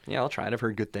said, yeah, I'll try it. I've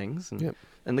heard good things, and Yep.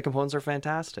 and the components are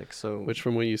fantastic. So Which,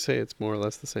 from what you say, it's more or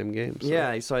less the same game. So.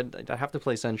 yeah, so I'd have to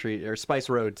play Sentry or Spice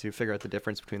Road to figure out the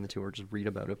difference between the two, or just read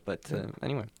about it. But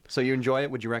anyway, so you enjoy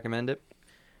it? Would you recommend it?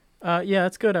 Yeah,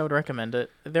 it's good. I would recommend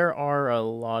it. There are a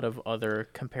lot of other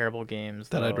comparable games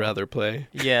That I'd though. rather play.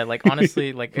 Yeah, like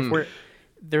honestly, like if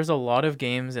there's a lot of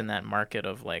games in that market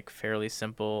of like fairly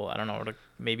simple, I don't know,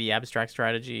 maybe abstract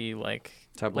strategy, like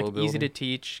Tableau easy to building.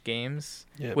 teach games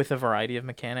Yep. with a variety of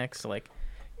mechanics, like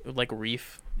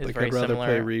Reef is Like, very I'd rather similar.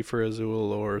 play Reef or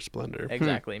Azul or Splendor.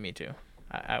 Exactly, me too.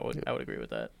 I would agree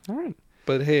with that. All right.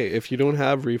 But hey, if you don't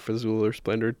have Reef, Azul, or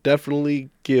Splendor,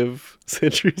 definitely give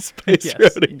Century Space Yes,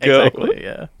 Road a go. exactly.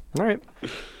 Yeah. All right.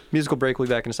 Musical break. We'll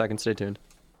be back in a second. Stay tuned.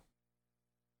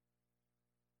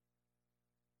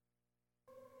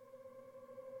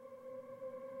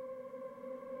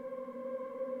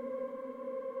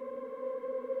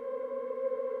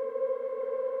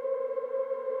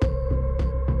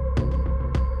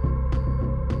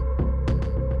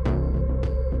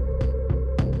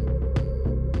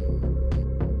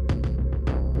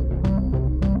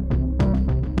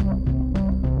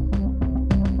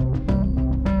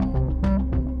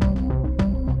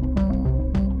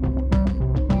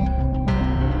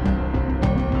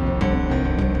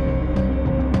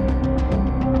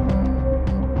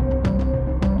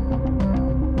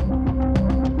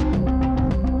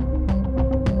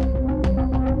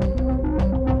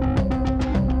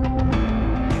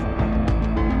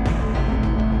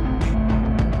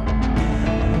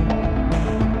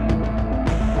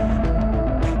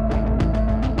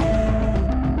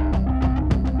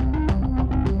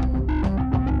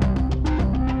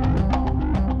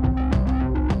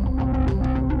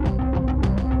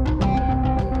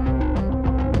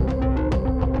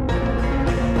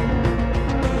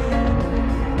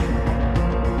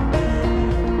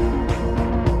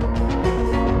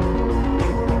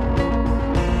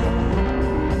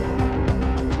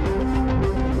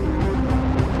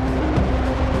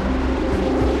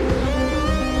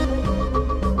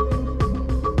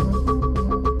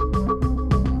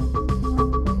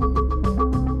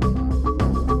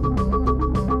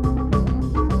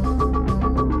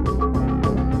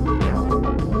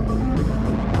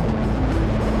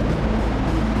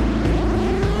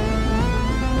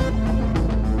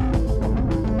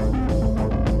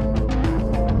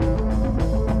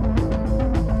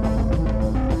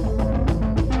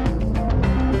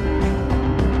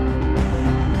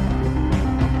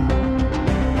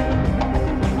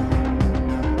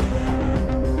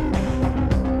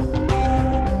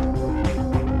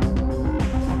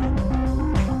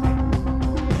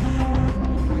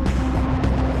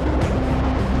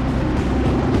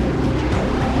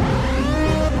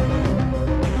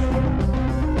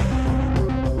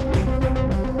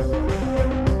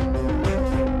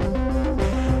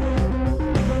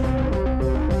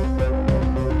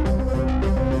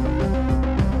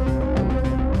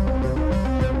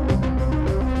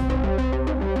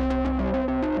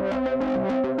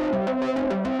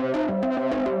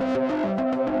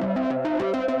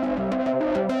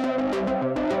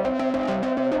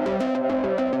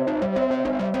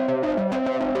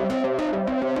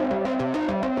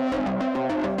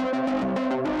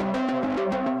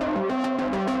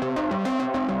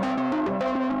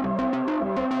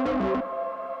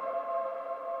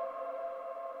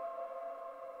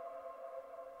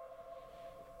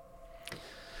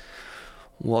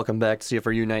 Welcome back to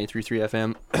CFRU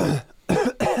 93.3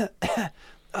 FM.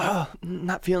 Oh,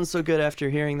 not feeling so good after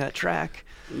hearing that track.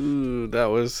 Ooh, that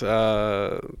was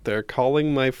They're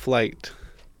Calling My Flight.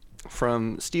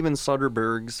 From Steven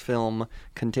Soderbergh's film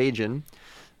Contagion,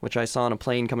 which I saw on a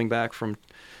plane coming back from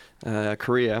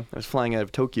Korea. I was flying out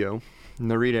of Tokyo,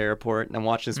 Narita Airport, and I'm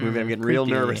watching this movie. I'm getting real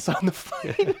creepy. nervous on the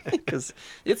flight because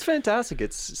it's fantastic.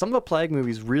 It's some of the Plague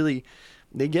movies really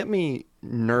they get me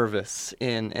nervous,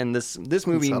 and this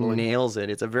movie Unsettling. nails it.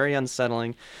 It's a very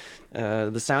unsettling.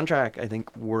 The soundtrack, I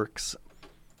think, works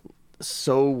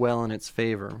so well in its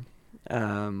favor.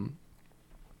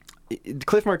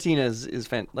 Cliff Martinez is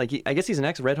I guess he's an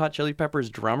ex Red Hot Chili Peppers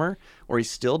drummer, or he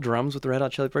still drums with the Red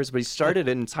Hot Chili Peppers, but he started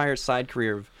an entire side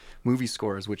career of movie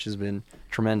scores, which has been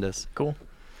tremendous. Cool.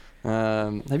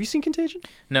 Have you seen Contagion?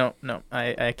 No,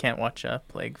 I can't watch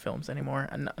Plague films anymore.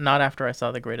 Not after I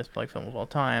saw the greatest Plague film of all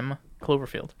time,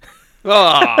 Cloverfield.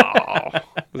 Oh,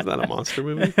 was that a monster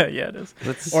movie? Yeah, it is.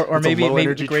 That's, Or that's a maybe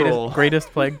low-energy the troll.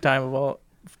 greatest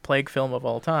Plague film of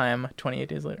all time, 28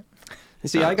 Days Later. You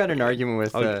see, I got in an argument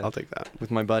with I'll take that. with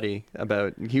my buddy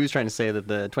about, he was trying to say that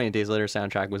the 28 Days Later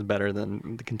soundtrack was better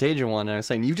than the Contagion one, and I was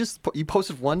saying you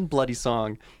posted one bloody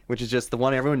song, which is just the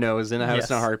one everyone knows, In a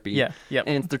House in a Heartbeat. Yeah, yep.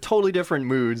 And they're totally different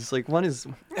moods. Like one is,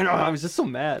 I was just so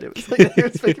mad. It was like, it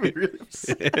was making me really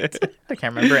upset. I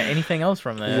can't remember anything else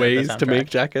from the Ways the to make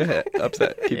soundtrack. Jack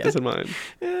upset. Keep Yeah. this in mind.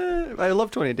 Yeah, I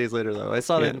love 28 Days Later though. I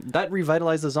saw Yeah. that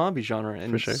revitalized the zombie genre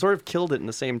and For sure. sort of killed it in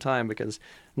the same time, because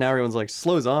now everyone's like,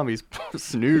 slow zombies,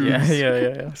 snooze.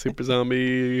 Yeah. Super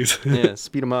zombies. Yeah,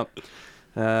 speed them up.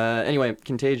 Anyway,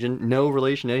 Contagion, no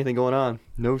relation to anything going on.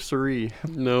 No siree.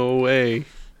 No way.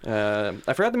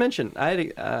 I forgot to mention,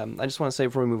 I just want to say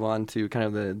before we move on to kind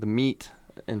of the meat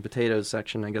and potatoes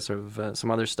section, I guess, of some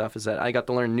other stuff, is that I got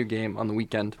to learn a new game on the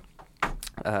weekend.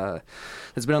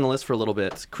 It's been on the list for a little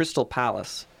bit. Crystal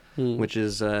Palace, which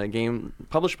is a game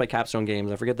published by Capstone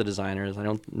Games. I forget the designers. I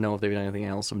don't know if they've done anything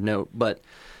else of note, but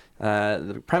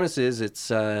the premise is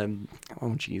it's,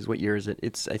 what year is it?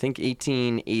 It's, I think,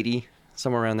 1880,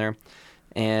 somewhere around there.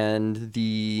 And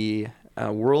the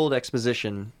World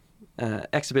Exhibition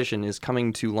is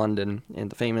coming to London in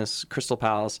the famous Crystal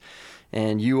Palace,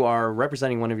 and you are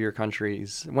representing one of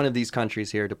these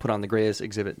countries here to put on the greatest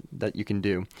exhibit that you can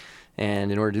do.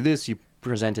 And in order to do this, you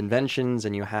present inventions,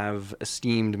 and you have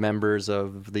esteemed members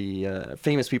of the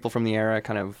famous people from the era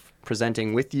kind of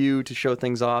presenting with you to show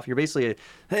things off. You're basically,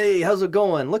 hey, how's it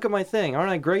going? Look at my thing. Aren't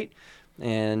I great?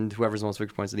 And whoever's the most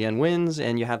victory points at the end wins,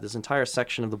 and you have this entire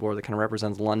section of the board that kind of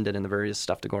represents London and the various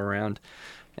stuff to go around.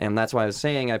 And that's why I was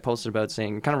saying, I posted about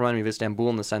saying, it kind of reminded me of Istanbul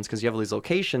in the sense, because you have all these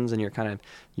locations and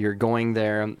you're going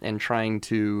there and trying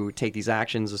to take these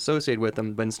actions associated with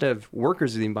them, but instead of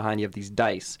workers leaving behind, you have these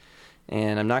dice.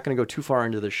 And I'm not going to go too far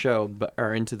into the show,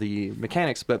 or into the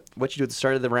mechanics, but what you do at the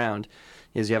start of the round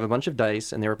is you have a bunch of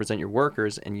dice, and they represent your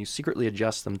workers, and you secretly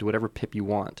adjust them to whatever pip you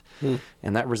want.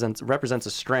 And that represents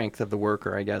a strength of the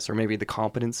worker, I guess, or maybe the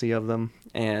competency of them.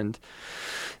 And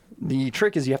the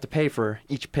trick is you have to pay for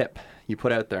each pip you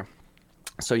put out there.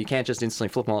 So you can't just instantly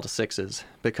flip them all to sixes,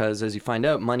 because as you find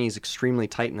out, money is extremely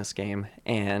tight in this game,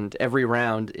 and every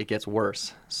round it gets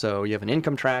worse. So you have an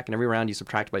income track, and every round you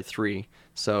subtract by 3.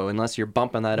 So unless you're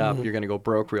bumping that up, you're going to go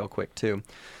broke real quick too.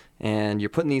 And you're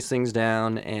putting these things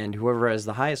down, and whoever has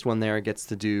the highest one there gets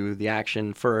to do the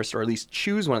action first, or at least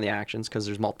choose one of the actions, because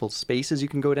there's multiple spaces you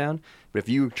can go down. But if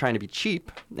you're trying to be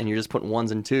cheap, and you're just putting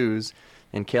 1s and 2s,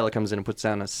 and Kayla comes in and puts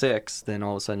down a 6, then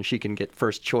all of a sudden she can get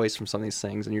first choice from some of these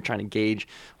things, and you're trying to gauge,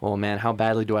 oh man, how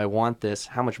badly do I want this?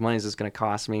 How much money is this going to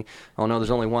cost me? Oh no, there's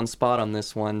only one spot on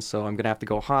this one, so I'm going to have to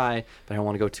go high, but I don't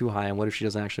want to go too high, and what if she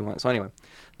doesn't actually want it? So anyway,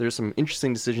 there's some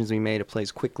interesting decisions we made. It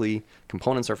plays quickly.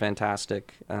 Components are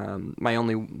fantastic.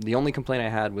 The only complaint I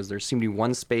had was there seemed to be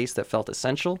one space that felt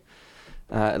essential,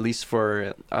 at least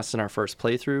for us in our first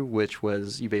playthrough, which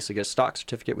was you basically get a stock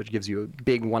certificate, which gives you a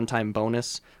big one-time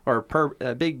bonus, or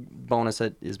a big bonus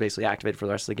that is basically activated for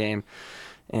the rest of the game.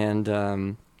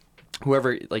 And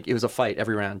whoever, it was a fight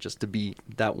every round just to beat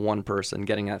that one person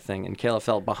getting that thing. And Kayla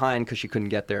fell behind because she couldn't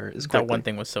get there as quickly. That one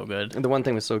thing was so good. The one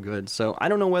thing was so good. So I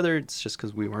don't know whether it's just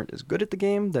because we weren't as good at the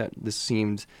game that this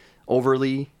seemed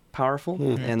overly powerful.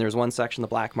 And there's one section, the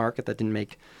black market, that didn't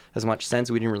make as much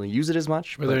sense. We didn't really use it as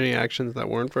much. Were there any actions that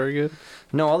weren't very good?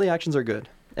 No, all the actions are good.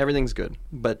 Everything's good,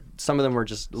 but some of them were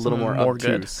just a little more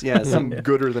good. obtuse. Yeah, some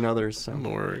gooder than others. So.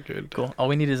 More good. Cool. All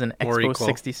we need is an More Expo equal.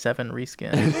 67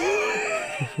 reskin.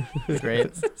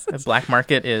 Great. The black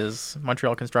market is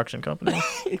Montreal Construction Company.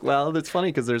 Well, it's funny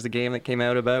because there's a game that came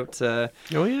out about Oh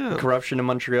yeah, corruption in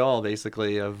Montreal,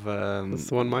 basically. that's the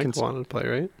one Mike wanted to play,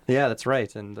 right? Yeah, that's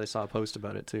right, and I saw a post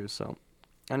about it too. So,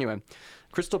 anyway,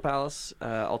 Crystal Palace.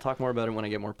 I'll talk more about it when I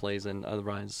get more plays in.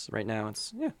 Otherwise, right now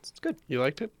it's good. You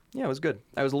liked it? Yeah, it was good.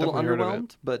 I was a little Definitely heard of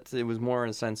underwhelmed, but it was more in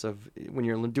a sense of when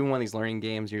you're doing one of these learning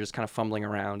games, you're just kind of fumbling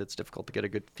around. It's difficult to get a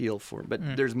good feel for it, but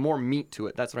there's more meat to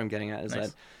it. That's what I'm getting at. Is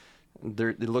Nice.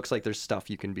 that it looks like there's stuff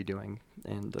you can be doing,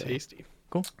 and Tasty.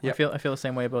 Cool. Yep. I feel the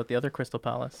same way about the other Crystal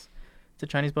Palace. It's a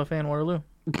Chinese buffet in Waterloo.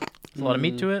 There's a lot of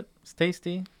meat to it. It's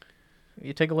tasty.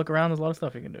 You take a look around. There's a lot of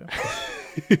stuff you can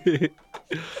do.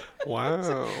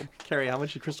 Wow. Carrie, how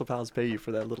much did Crystal Palace pay you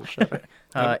for that little show?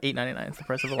 $8.99 is the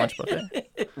price of a lunch buffet.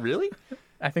 Really?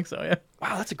 I think so. Yeah.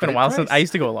 Wow, that's a It's been great a while price. since I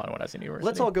used to go a lot when I was in university.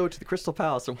 Let's all go to the Crystal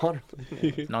Palace in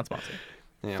Waterloo. Not sponsored.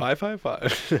 Yeah.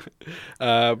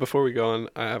 555. Before we go on,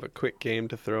 I have a quick game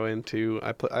to throw into.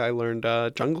 I learned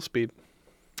Jungle Speed.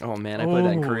 Oh man, I played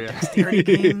that in Korea. Dexterity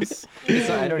games.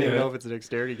 I don't even Yeah. know if it's a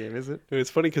dexterity game, is it?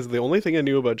 It's funny because the only thing I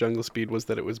knew about Jungle Speed was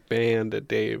that it was banned at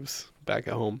Dave's back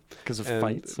at home. Because of And-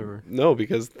 fights or No,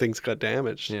 because things got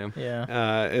damaged. yeah. Yeah.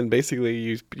 And basically,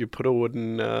 you put a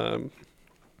wooden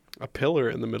a pillar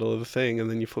in the middle of the thing, and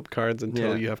then you flip cards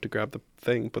until Yeah. you have to grab the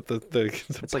thing. But the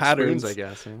It's like patterns, spoons, I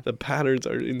guess. Yeah. the patterns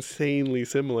are insanely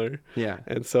similar, Yeah.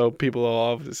 and so people will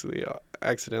obviously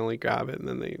accidentally grab it, and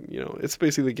then they, it's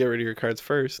basically get rid of your cards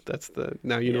first. That's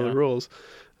now you know Yeah. the rules.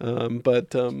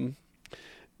 But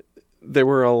there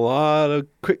were a lot of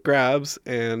quick grabs,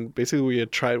 and basically we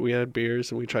had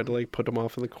beers, and we tried to like put them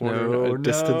off in the corner No, a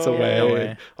distance no. away. No and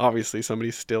way. obviously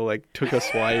somebody still like took a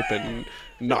swipe and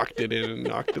knocked it in and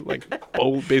knocked it like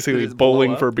basically Did it just blow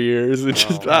bowling up? for beers. It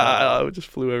Oh, it just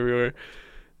flew everywhere.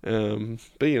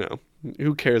 But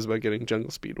who cares about getting Jungle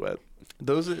Speed wet?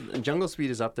 Jungle Speed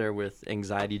is up there with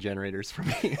anxiety generators for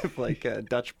me. Like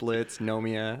Dutch Blitz,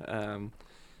 Nomia.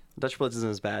 Dutch Blitz isn't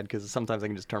as bad because sometimes I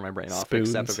can just turn my brain off,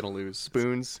 except I'm Spoons. gonna lose.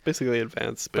 Spoons. Basically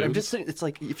advanced spoons. But I'm just saying, it's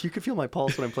like if you could feel my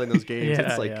pulse when I'm playing those games, Yeah,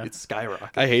 it's like yeah. it's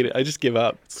skyrocket. I hate it. I just give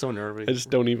up. It's so nervy. I just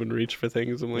don't even reach for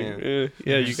things. I'm like, Yeah.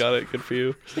 yeah, you got it. Good for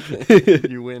you.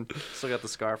 You win. Still got the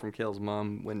scar from Kale's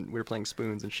mom when we were playing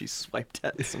spoons and she swiped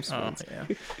at some Oh, spoons.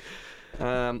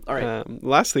 yeah. All right.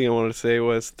 Last thing I wanted to say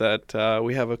was that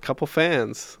we have a couple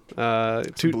fans. Two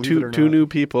Believe it or two not. new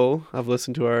people have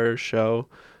listened to our show.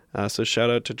 So shout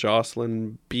out to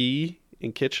Jocelyn B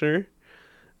in Kitchener,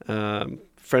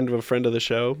 friend of a friend of the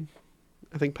show.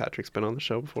 I think Patrick's been on the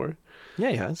show before.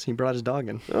 Yeah, he has. He brought his dog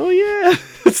in. Oh yeah,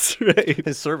 that's right.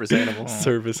 His service animal.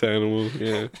 Service animal,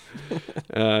 yeah.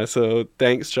 So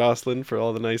thanks, Jocelyn, for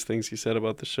all the nice things you said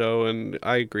about the show, and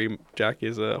I agree, Jackie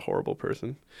is a horrible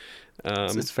person.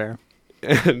 It's fair.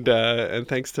 And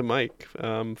thanks to Mike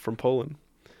from Poland,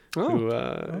 Oh. who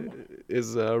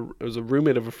was a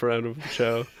roommate of a friend of the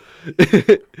show,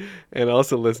 and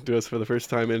also listened to us for the first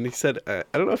time. And he said, I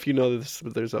don't know if you know this,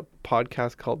 but there's a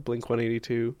podcast called Blink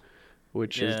 182,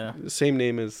 which Yeah. is the same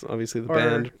name as obviously the Or-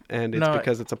 band, and it's no,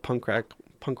 because it's a punk rock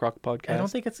podcast. I don't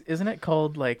think isn't it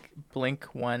called like Blink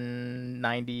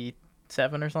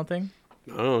 197 or something?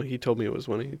 Oh, he told me it was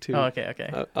 182. Oh,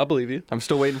 okay. I'll believe you. I'm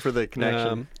still waiting for the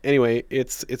connection. Anyway,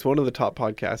 it's one of the top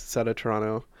podcasts. It's out of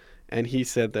Toronto, and he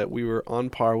said that we were on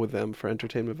par with them for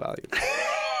entertainment value.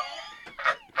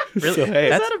 Really? So, hey,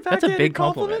 that's a backhanded big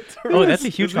compliment. compliment? Oh, that's a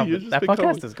It's huge a huge compliment. That big podcast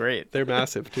compliment. is great. they're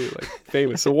massive too, like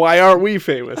famous. So why aren't we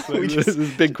famous? This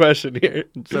is a big question here.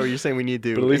 So you're saying we need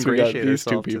to But at least we got ingratiate these two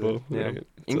ourselves to the- people. yeah. Right.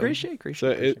 Ingratiate. So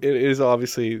it is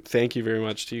obviously, thank you very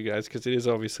much to you guys, because it is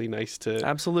obviously nice to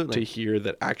Absolutely. hear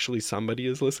that actually somebody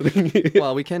is listening.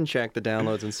 Well, we can check the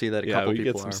downloads and see that a yeah, couple we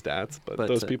people get some are. stats, but But,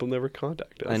 those uh, people never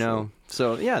contact us. I know.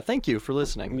 So yeah, thank you for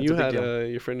listening. That's You a big had deal.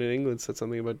 your friend in England said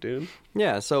something about Dune.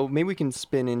 Yeah, so maybe we can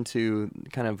spin into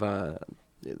kind of a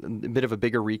bit of a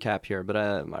bigger recap here. But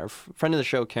our friend of the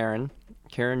show, Karen,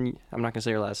 I'm not gonna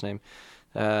say her last name,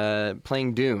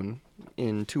 playing Dune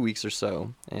in 2 weeks or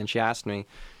so, and she asked me,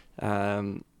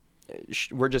 she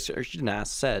didn't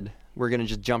ask, said we're gonna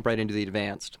just jump right into the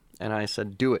advanced, and I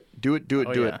said do it.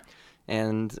 Oh, yeah.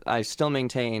 And I still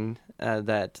maintain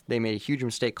that they made a huge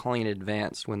mistake calling it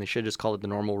advanced when they should just call it the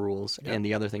normal rules, and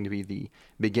the other thing to be the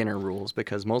beginner rules,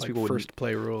 because most people would first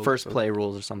play rules. first play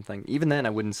rules or something. Even then, I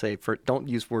wouldn't say don't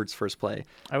use words first play.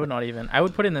 I would not even. I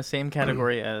would put it in the same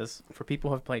category as for people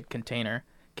who have played Container.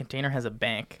 Container has a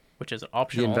bank, which is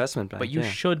optional. investment bank, But you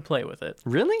yeah. should play with it.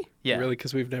 Really? Yeah. Really,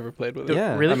 because we've never played with The- it.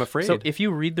 Yeah, Really? I'm afraid. So if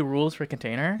you read the rules for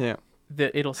Container, Yeah.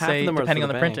 it'll Half of say, them are depending for on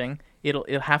the the bank. printing, it'll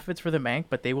half of it's for the bank,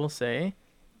 but they will say,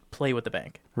 play with the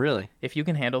bank. Really? If you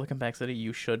can handle the complexity,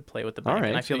 you should play with the bank. Alright,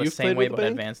 And I so feel the you've same played way with the about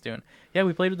bank? Advanced Dune. Yeah,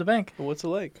 we played with the bank. Well, what's it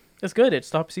like? It's good. It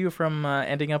stops you from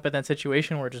ending up in that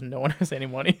situation where just no one has any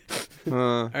money. All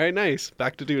All right, nice.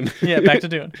 Back to Dune. Yeah, back to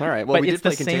Dune. right. Well, But we it's did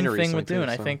play the same Container thing with recently,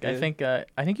 Dune. too,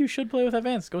 I think you should play with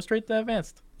Advanced. Go straight to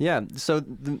Advanced. Yeah. So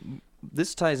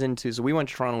this ties into. So we went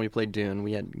to Toronto. We played Dune.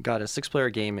 We had got a 6-player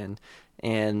game in,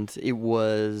 and it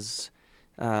was.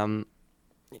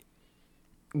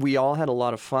 We all had a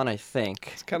lot of fun. I think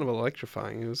It's kind of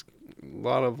electrifying. It was a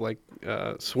lot of like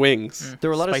swings. there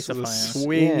were a lot Spicifying. of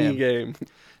Swingy yeah. game.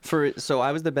 So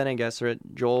I was the Bene Gesserit,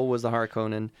 Joel was the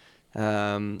Harkonnen,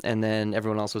 And then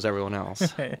everyone else was everyone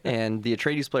else. And the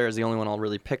Atreides player is the only one I'll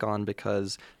really pick on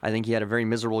because I think he had a very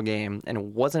miserable game, and it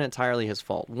wasn't entirely his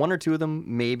fault. One or two of them,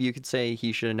 maybe you could say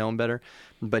he should have known better,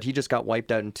 but he just got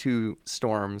wiped out in 2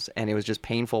 storms, and it was just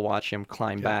painful watching him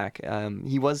climb back.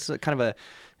 He was kind of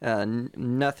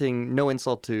no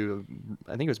insult to,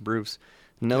 I think it was Bruce.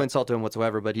 No insult to him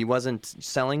whatsoever, but he wasn't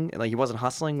selling, like he wasn't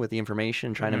hustling with the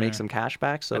information, trying to make some cash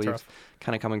back. So That's he was rough.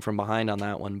 kind of coming from behind on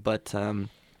that one. But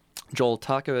Joel,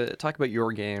 talk about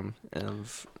your game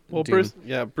of Well, Dune.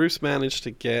 Bruce managed to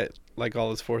get like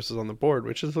all his forces on the board,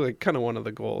 which is like kind of one of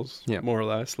the goals, Yeah. more or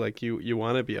less. Like you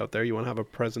want to be out there, you want to have a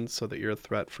presence so that you're a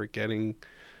threat for getting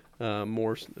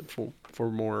more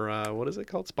what is it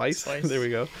called, spice? Spice. There we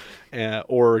go,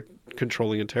 or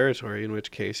controlling a territory, in which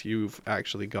case you've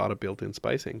actually got a built-in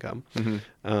spice income.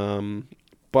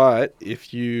 But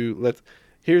if you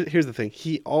here's the thing,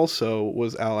 he also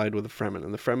was allied with the Fremen,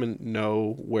 and the Fremen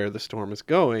know where the storm is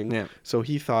going. Yeah. So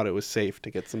he thought it was safe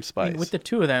to get some I spice. mean, with the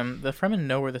two of them, the Fremen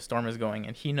know where the storm is going,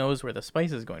 and he knows where the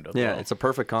spice is going to. Yeah, go. it's a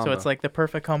perfect combo. So it's like the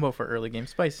perfect combo for early game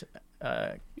spice.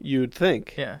 You'd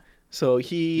think. Yeah. So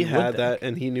he You would had that, think.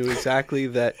 and he knew exactly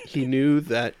that. He knew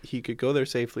that he could go there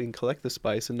safely and collect the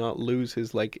spice and not lose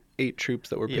his like 8 troops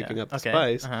that were picking up the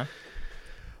spice. Uh-huh.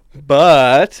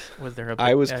 But Was there a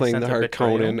I was a playing the sense of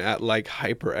betrayal? Harkonnen at like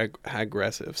hyper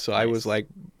aggressive. So I was Nice.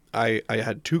 like, I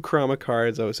had 2 Chroma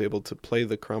cards. I was able to play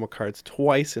the Chroma cards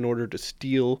twice in order to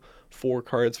steal 4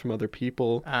 cards from other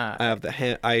people. Ah, I have the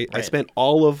hand. I right. spent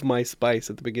all of my spice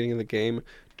at the beginning of the game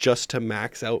just to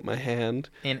max out my hand.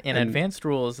 In and- advanced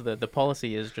rules, the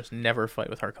policy is just never fight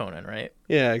with Harkonnen, right?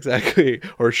 Yeah, exactly.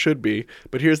 Or should be.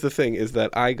 But here's the thing is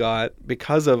that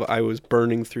because I was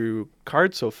burning through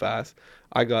cards so fast,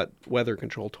 I got weather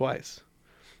control twice.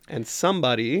 And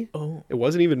somebody, Oh. it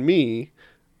wasn't even me,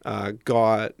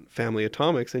 got Family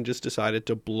Atomics and just decided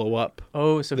to blow up.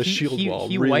 Oh, so The he, shield he, wall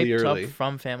he really wiped early. up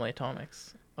from Family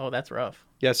Atomics. Oh, that's rough.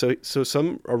 Yeah, so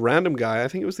a random guy, I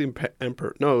think it was the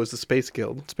Emperor. No, it was the Space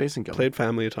Guild. Space and Guild. Played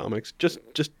Family Atomics just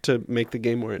to make the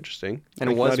game more interesting. And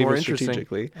it Like, was not more even interesting.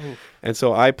 strategically. Oof. And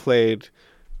so I played,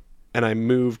 and I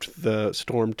moved the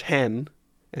Storm 10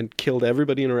 and killed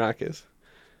everybody in Arrakis,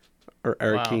 or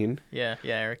Arrakeen. Wow. Yeah,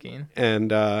 Arakeen. And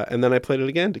then I played it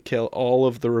again to kill all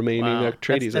of the remaining Wow.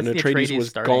 Atreides. That's and the Atreides Atreides was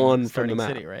starting- gone from the starting map.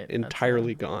 city, right? That's,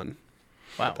 Entirely gone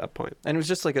Wow. at that point. And it was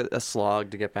just like a slog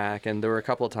to get back. And there were a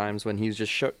couple of times when he was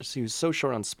just he was so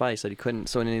short on spice that he couldn't.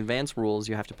 So in advanced rules,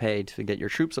 you have to pay to get your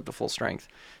troops up to full strength.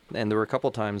 And there were a couple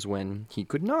of times when he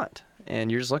could not.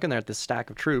 And you're just looking there at this stack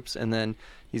of troops, and then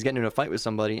he's getting into a fight with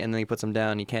somebody, and then he puts them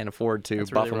down. He can't afford to That's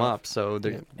buff really them rough. up. So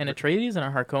they're And Atreides and a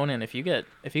Harkonnen, if you get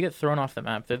thrown off the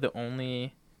map, they're the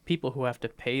only people who have to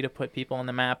pay to put people on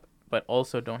the map, but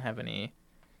also don't have any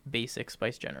basic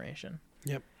spice generation.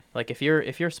 Yep. Like if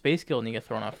you're Space Guild and you get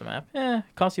thrown off the map, it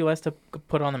costs you less to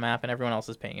put on the map, and everyone else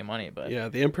is paying you money. But Yeah,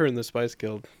 the Emperor and the Spice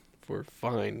Guild were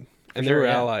fine. And they sure, were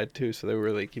yeah. allied too, so they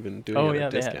were like even doing oh it yeah, at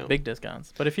a they discount. have big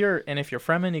discounts. But if you're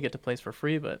Fremen, you get to place for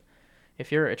free. But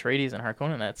if you're Atreides and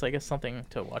Harkonnen, that's I guess something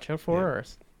to watch out for. Yeah. Or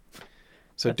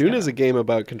So That's Dune is kinda- a game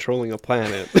about controlling a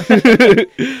planet.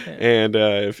 And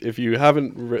if you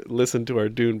haven't listened to our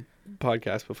Dune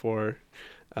podcast before,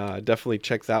 definitely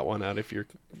check that one out if you're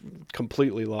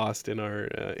completely lost in our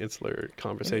insular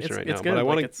conversation right now. It's good. But I like,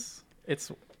 want to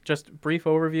it's just brief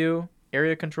overview,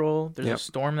 area control. There's Yep. a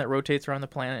storm that rotates around the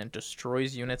planet and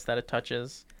destroys units that it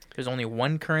touches. There's only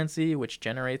one currency which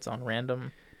generates on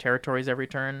random territories every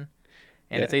turn,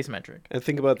 and Yeah. it's asymmetric. and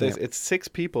think about this: Yeah. it's 6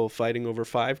 people fighting over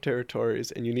 5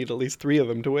 territories, and you need at least 3 of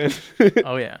them to win.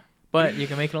 Oh yeah, but you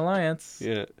can make an alliance.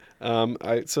 Yeah.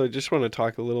 I just want to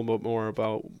talk a little bit more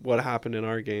about what happened in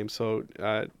our game. So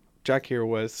Jack here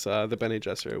was the Bene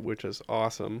Gesserit, which is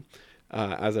awesome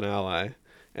as an ally.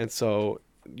 And so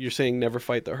you're saying never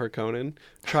fight the Harkonnen?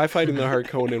 Try fighting the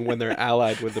Harkonnen when they're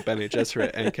allied with the Bene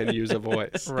Gesserit and can use a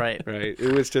voice. Right. Right.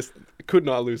 It was just could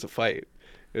not lose a fight.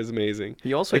 It was amazing.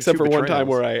 He also had Except two for one time betrayals.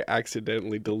 where I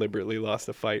accidentally deliberately lost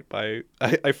a fight by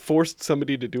I forced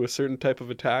somebody to do a certain type of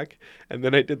attack and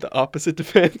then I did the opposite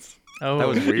defense. Oh, That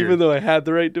was weird. Even though I had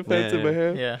the right defense in Yeah. my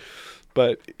hand. yeah.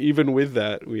 But even with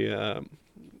that, we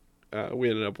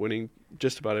ended up winning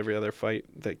just about every other fight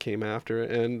that came after.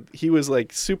 And he was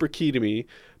like super key to me.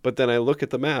 But then I look at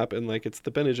the map and like it's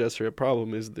the Bene Gesserit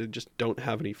problem is they just don't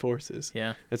have any forces.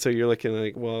 Yeah. And so you're looking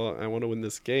like, well, I want to win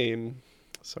this game.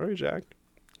 Sorry, Jack.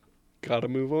 Gotta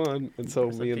move on. And so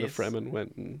Rest in me and the peace. Fremen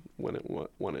went and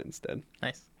won it instead.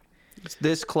 Nice. It's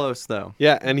this close though.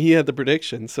 Yeah, and he had the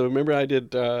prediction. So remember I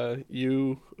did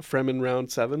you Fremen round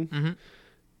 7? Mm-hmm.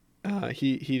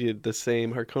 he did the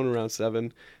same Harkonnen round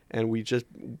 7, and we just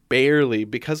barely,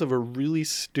 because of a really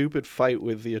stupid fight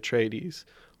with the Atreides,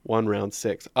 won round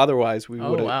 6. Otherwise, we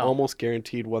would have almost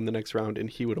guaranteed won the next round, and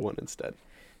he would have won instead.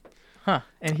 Huh.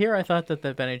 And here I thought that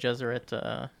the Bene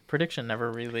Gesserit prediction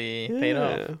never really paid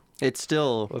off. It's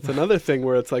still... Well, it's another thing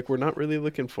where it's like we're not really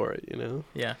looking for it, you know?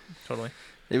 Yeah, totally.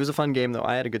 It was a fun game, though.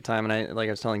 I had a good time, and like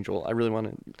I was telling Joel, I really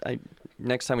want to...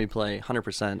 Next time we play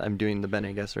 100%, I'm doing the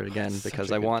Bene Gesserit again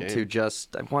because I want to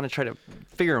try to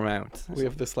figure them out. We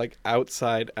have this like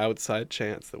outside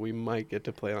chance that we might get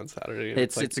to play on Saturday. And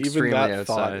it's like, extremely even that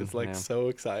outside. thought is like so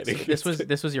exciting. So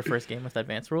this was your first game with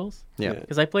advanced rules? Yeah.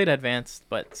 Because I played advanced,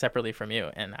 but separately from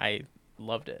you, and I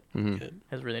loved it. Mm-hmm. It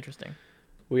was really interesting.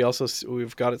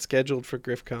 We've got it scheduled for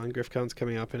GriffCon. GriffCon's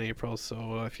coming up in April,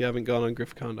 so if you haven't gone on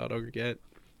griffcon.org yet,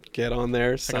 get on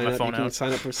there. Sign up. You can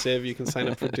sign up for Civ. You can sign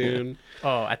up for Dune.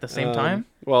 Oh, at the same time?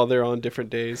 Well, they're on different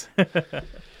days.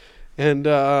 And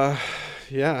yeah,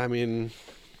 I mean,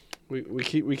 we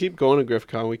keep going to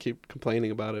GriffCon. We keep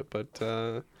complaining about it, but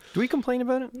do we complain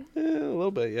about it? A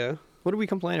little bit, yeah. What do we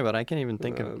complain about? I can't even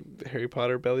think of Harry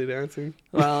Potter belly dancing.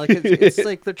 Well, like it's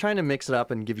like they're trying to mix it up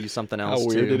and give you something else. How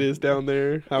weird too. it is down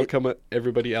there. How come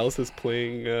everybody else is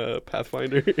playing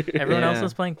Pathfinder? Everyone else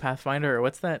is playing Pathfinder. Or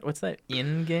what's that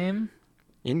in game?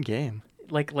 In game.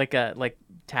 Like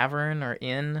tavern or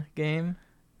inn game.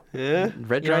 Yeah.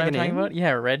 Red You know what I'm Dragon talking Inn? about?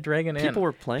 Yeah, Red Dragon Inn. People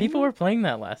were playing. People were playing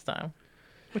that last time,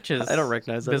 which is I don't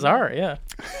recognize that. bizarre. Yeah.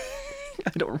 I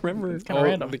don't remember. It's kind of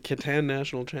random. The Catan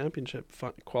National Championship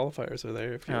qualifiers are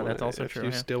there. If you that's also true.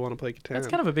 If you still want to play Catan, That's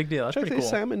kind of a big deal. That's pretty cool.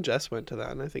 Sam and Jess went to that,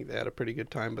 and I think they had a pretty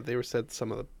good time. But they said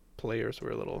some of the players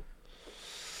were a little,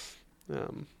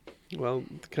 well,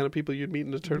 the kind of people you'd meet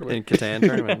in a tournament. In Catan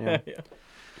tournament,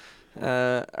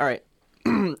 yeah. All right.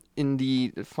 In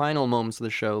the final moments of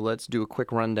the show, let's do a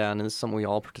quick rundown, and this is something we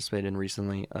all participated in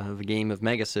recently, of a game of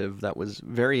Megasiv that was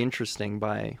very interesting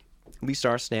by at least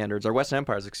our standards, our Western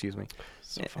Empires, excuse me.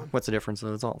 So fun. What's the difference,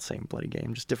 though? It's all the same bloody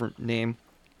game, just different name.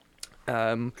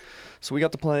 So we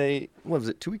got to play, what was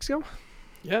it, 2 weeks ago?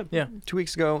 Yeah. 2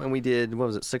 weeks ago, and we did, what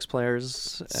was it, 6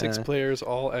 players? 6 players,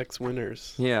 all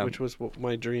ex-winners. Yeah. Which was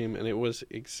my dream, and it was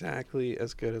exactly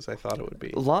as good as I thought it would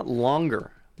be. A lot longer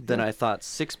than I thought.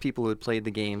 6 people who had played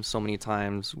the game so many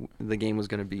times, the game was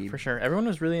going to be... For sure. Everyone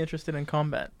was really interested in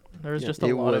combat. There was just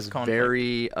a lot of conflict. It was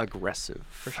very aggressive.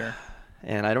 For sure.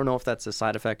 And I don't know if that's a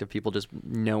side effect of people just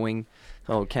knowing,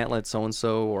 oh, can't let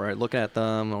so-and-so, or looking at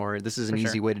them, or this is an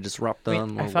easy way to disrupt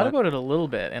them. I thought about it a little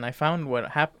bit, and I found what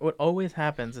always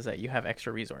happens is that you have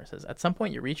extra resources. At some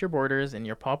point, you reach your borders, and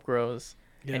your pop grows,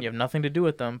 and you have nothing to do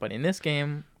with them. But in this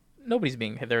game, nobody's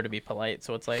being there to be polite,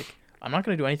 so it's like, I'm not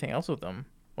going to do anything else with them.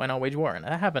 Why not wage war? And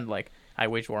that happened, like, I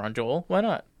waged war on Joel. Why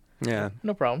not? Yeah.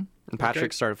 No problem. And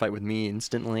Patrick started a fight with me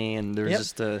instantly, and there was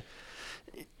just a...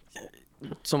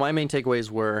 So my main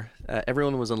takeaways were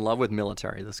everyone was in love with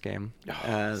military this game.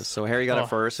 So Harry got it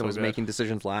first and was making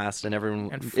decisions last, and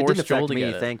everyone it didn't affect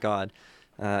me, thank God.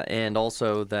 And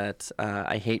also that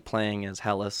I hate playing as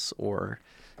Hellas or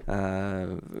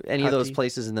any of those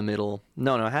places in the middle.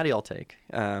 No, Hattie I'll take.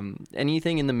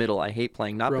 Anything in the middle I hate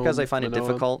playing, not because I find it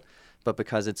difficult, but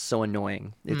because it's so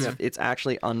annoying. It's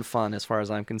actually unfun as far as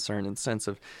I'm concerned, in the sense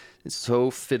of it's so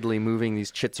fiddly moving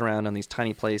these chits around on these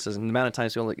tiny places, and the amount of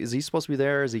times you're like, is he supposed to be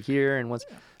there? Is he here? And at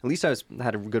least I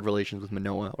had a good relations with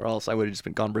Manoa, or else I would have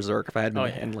just gone berserk if I had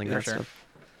been handling that stuff.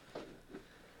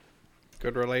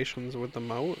 Good relations with the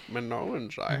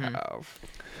Minoans I have.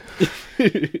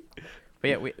 But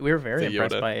yeah, we were very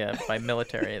impressed by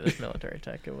military. This military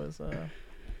tech, it was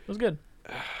good.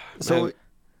 So,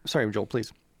 sorry, Joel,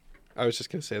 please. I was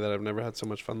just gonna say that I've never had so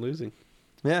much fun losing.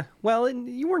 Yeah, well,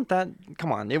 you weren't that.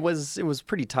 Come on, it was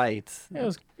pretty tight. It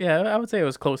was, I would say it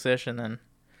was close-ish, and then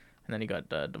he got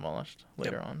demolished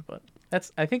later on. But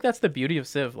I think that's the beauty of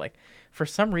Civ. Like, for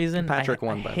some reason, Patrick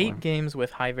won I by hate one. games with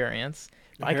high variance.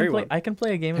 I can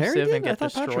play a game of Harry Civ did? and get I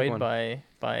thought Patrick destroyed won.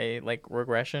 by like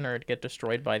regression, or get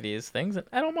destroyed by these things. And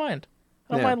I don't mind.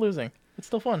 I don't mind losing. It's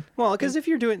still fun. Well, because if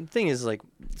you're doing, the thing is, like,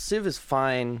 Civ is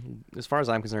fine as far as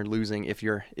I'm concerned. Losing if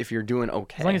you're doing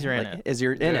okay, as long as you're in it. As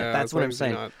you're in it, that's what I'm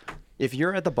saying. If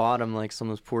you're at the bottom, like some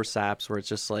of those poor saps, where it's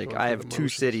just like I have 2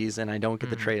 cities and I don't get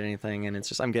to trade anything, and it's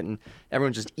just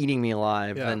everyone's just eating me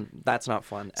alive, then that's not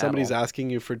fun. Somebody's asking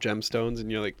you for gemstones,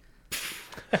 and you're like,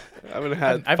 I haven't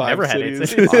had. I've 5 never cities.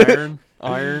 had 8 cities.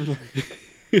 iron.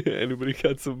 Anybody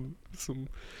got some?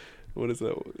 What is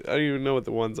that? I don't even know what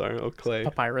the ones are. Oh, clay.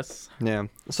 Papyrus. Yeah.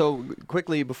 So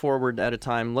quickly before we're out of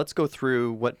time, let's go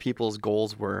through what people's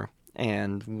goals were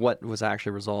and what was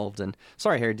actually resolved. And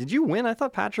sorry, Harry, did you win? I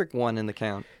thought Patrick won in the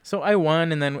count. So I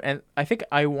won, and I think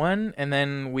I won, and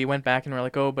then we went back and we're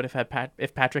like, oh, but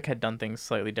if Patrick had done things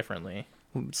slightly differently,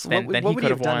 So then what he would could he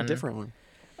have have done won. differently?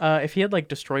 If he had like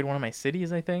destroyed one of my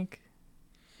cities, I think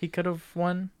he could have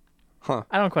won. Huh.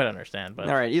 I don't quite understand, but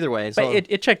All right, either way. but So,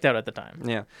 it checked out at the time.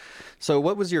 yeah. So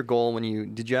what was your goal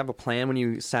did you have a plan when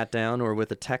you sat down, or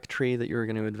with a tech tree that you were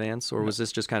going to advance, or was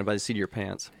this just kind of by the seat of your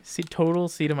pants? Total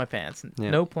seat of my pants.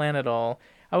 Yeah. No plan at all.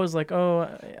 I was like,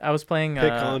 I was playing.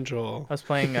 Pick on Joel. I was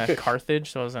playing Carthage,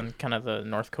 so I was on kind of the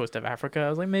north coast of Africa. I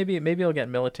was like, maybe I'll get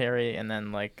military and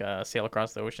then like sail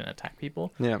across the ocean and attack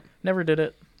people. Yeah. Never did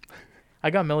it. I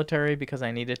got military because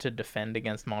I needed to defend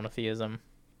against monotheism,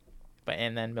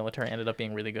 and then military ended up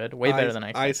being really good, way better than I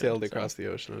expected. I sailed so. across the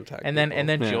ocean and attacked And then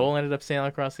Yeah. Joel ended up sailing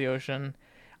across the ocean.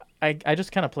 I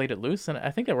just kind of played it loose, and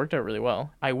I think it worked out really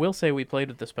well. I will say we played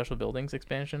with the special buildings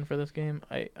expansion for this game.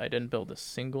 I didn't build a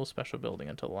single special building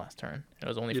until the last turn. It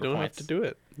was only You for don't points. have to do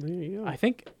it. There you go. I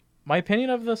think my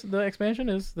opinion of the expansion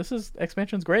is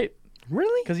expansion's great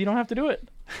Really? because you don't have to do it.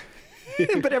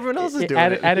 But everyone else is It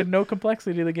doing it. added no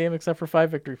complexity to the game except for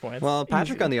 5 victory points. Well,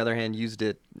 Patrick, Easy. on the other hand, used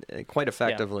it quite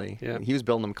effectively. Yeah. He was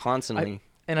building them constantly.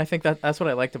 And I think that's what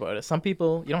I liked about it. Some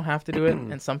people, you don't have to do it,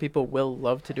 and some people will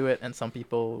love to do it, and some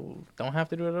people don't have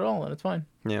to do it at all, and it's fine.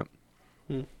 Yeah.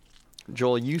 Hmm.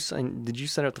 Joel, did you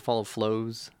set out to follow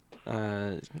Flo's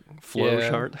flow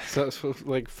chart? So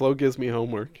like Flo gives me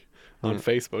homework on Yeah.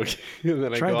 Facebook, and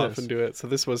then I Try go this. off and do it. So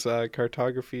this was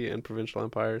cartography and provincial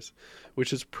empires,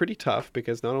 which is pretty tough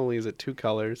because not only is it 2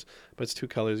 colors, but it's 2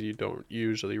 colors you don't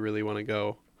usually really want to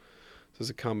go. So it's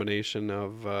a combination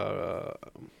of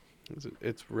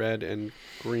it's red and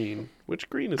green, which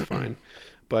green is fine,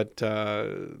 but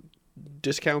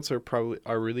discounts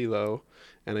are really low.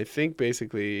 And I think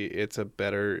basically it's a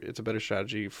better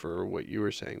strategy for what you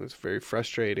were saying. It's very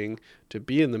frustrating to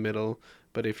be in the middle,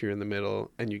 but if you're in the middle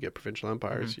and you get provincial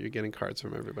empires, you're getting cards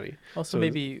from everybody. Also, So-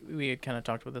 maybe we had kind of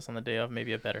talked about this on the day of,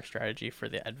 maybe a better strategy for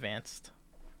the advanced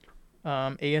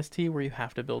AST where you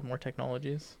have to build more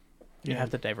technologies. You Yeah. have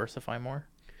to diversify more.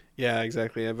 Yeah,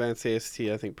 exactly. Advanced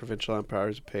AST, I think provincial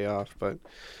empires pay off, but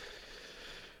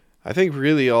I think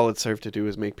really all it served to do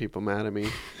is make people mad at me.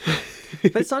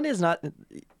 But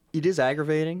it is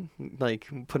aggravating, like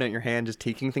putting out your hand, just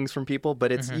taking things from people,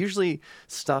 but it's usually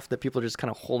stuff that people are just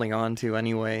kind of holding on to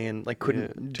anyway, and like Yeah,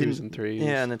 2s and 3s.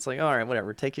 Yeah, and it's like, all right,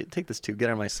 whatever, take this 2, get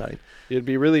out of my sight. It'd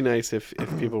be really nice if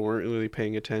people weren't really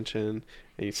paying attention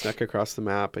and you snuck across the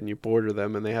map and you border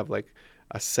them and they have like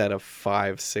a set of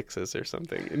 5 6s or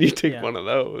something and you take Yeah. one of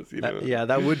those, you know. Yeah,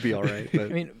 that would be all right. But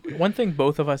I mean, one thing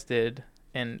both of us did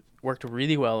and worked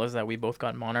really well is that we both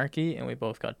got monarchy and we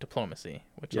both got diplomacy,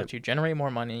 which lets you generate more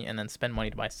money and then spend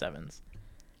money to buy 7s.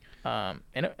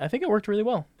 I think it worked really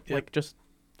well. Yep. Like just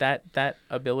that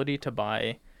ability to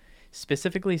buy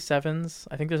specifically 7s.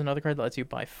 I think there's another card that lets you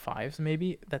buy 5s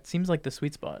maybe. That seems like the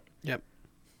sweet spot. Yep.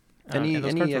 any and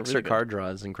those cards were extra really good. card draw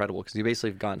is incredible because you basically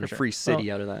have gotten For a sure. free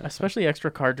city out of that. Especially extra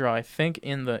card draw, I think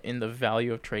in the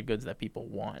value of trade goods that people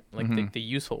want, like the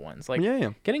useful ones. Like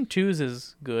yeah. getting 2s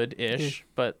is good-ish,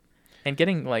 and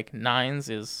getting like 9s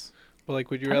is Well,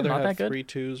 like, would you Kinda rather not have that good. 3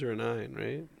 2s or a 9,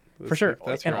 right? for sure.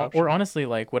 That's And, your option. or honestly,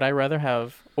 like, would I rather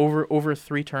have over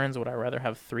 3 turns? Would I rather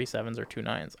have 3 7s or 2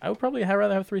 9s? I would probably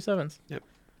rather have 3 7s.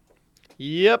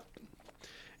 Yep.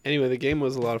 Anyway, the game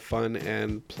was a lot of fun,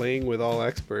 and playing with all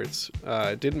experts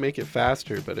didn't make it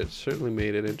faster, but it certainly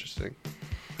made it interesting.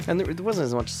 And there wasn't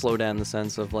as much slowdown in the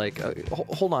sense of like,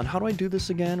 hold on, how do I do this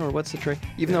again, or what's the trick?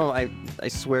 Even though I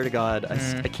swear to God, I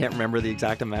can't remember the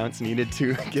exact amounts needed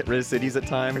to get rid of cities at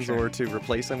times or to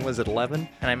replace them. Was it 11?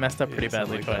 And I messed up pretty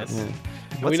something badly like that. twice. And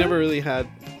What's we that? never really had.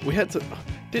 We had to.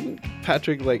 Didn't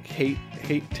Patrick like hate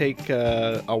take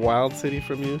a wild city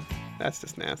from you? That's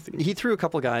just nasty. He threw a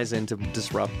couple guys in to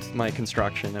disrupt my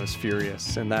construction. I was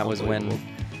furious, and that was when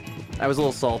Unbelievable. I was a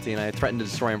little salty, and I threatened to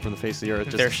destroy him from the face of the earth.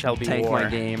 Just There shall be tank my war.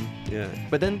 game. Yeah.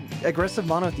 But then aggressive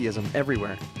monotheism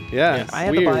everywhere. Yeah. Yes. It's I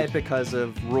had weird. to buy it because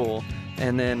of rule,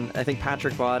 and then I think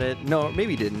Patrick bought it. No,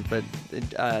 maybe he didn't, but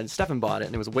Stefan bought it,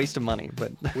 and it was a waste of money.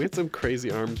 But We had some crazy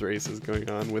arms races going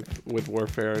on with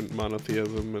warfare and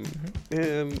monotheism, and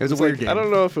It was a like, weird game. I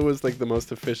don't know if it was like the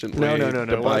most efficient No, way no, no,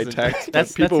 to it buy wasn't. text. but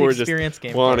That's people the were just experience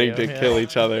game for wanting you, to yeah. kill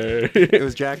each other. it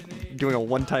was Jack doing a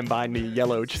one-time buy me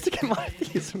yellow just to get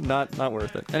monotheism. Not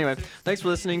worth it. Anyway, thanks for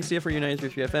listening. CF4U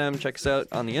 93.3 FM. Check us out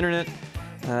on the internet.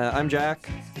 I'm Jack.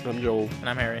 I'm Joel. And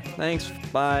I'm Harry. Thanks.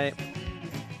 Bye.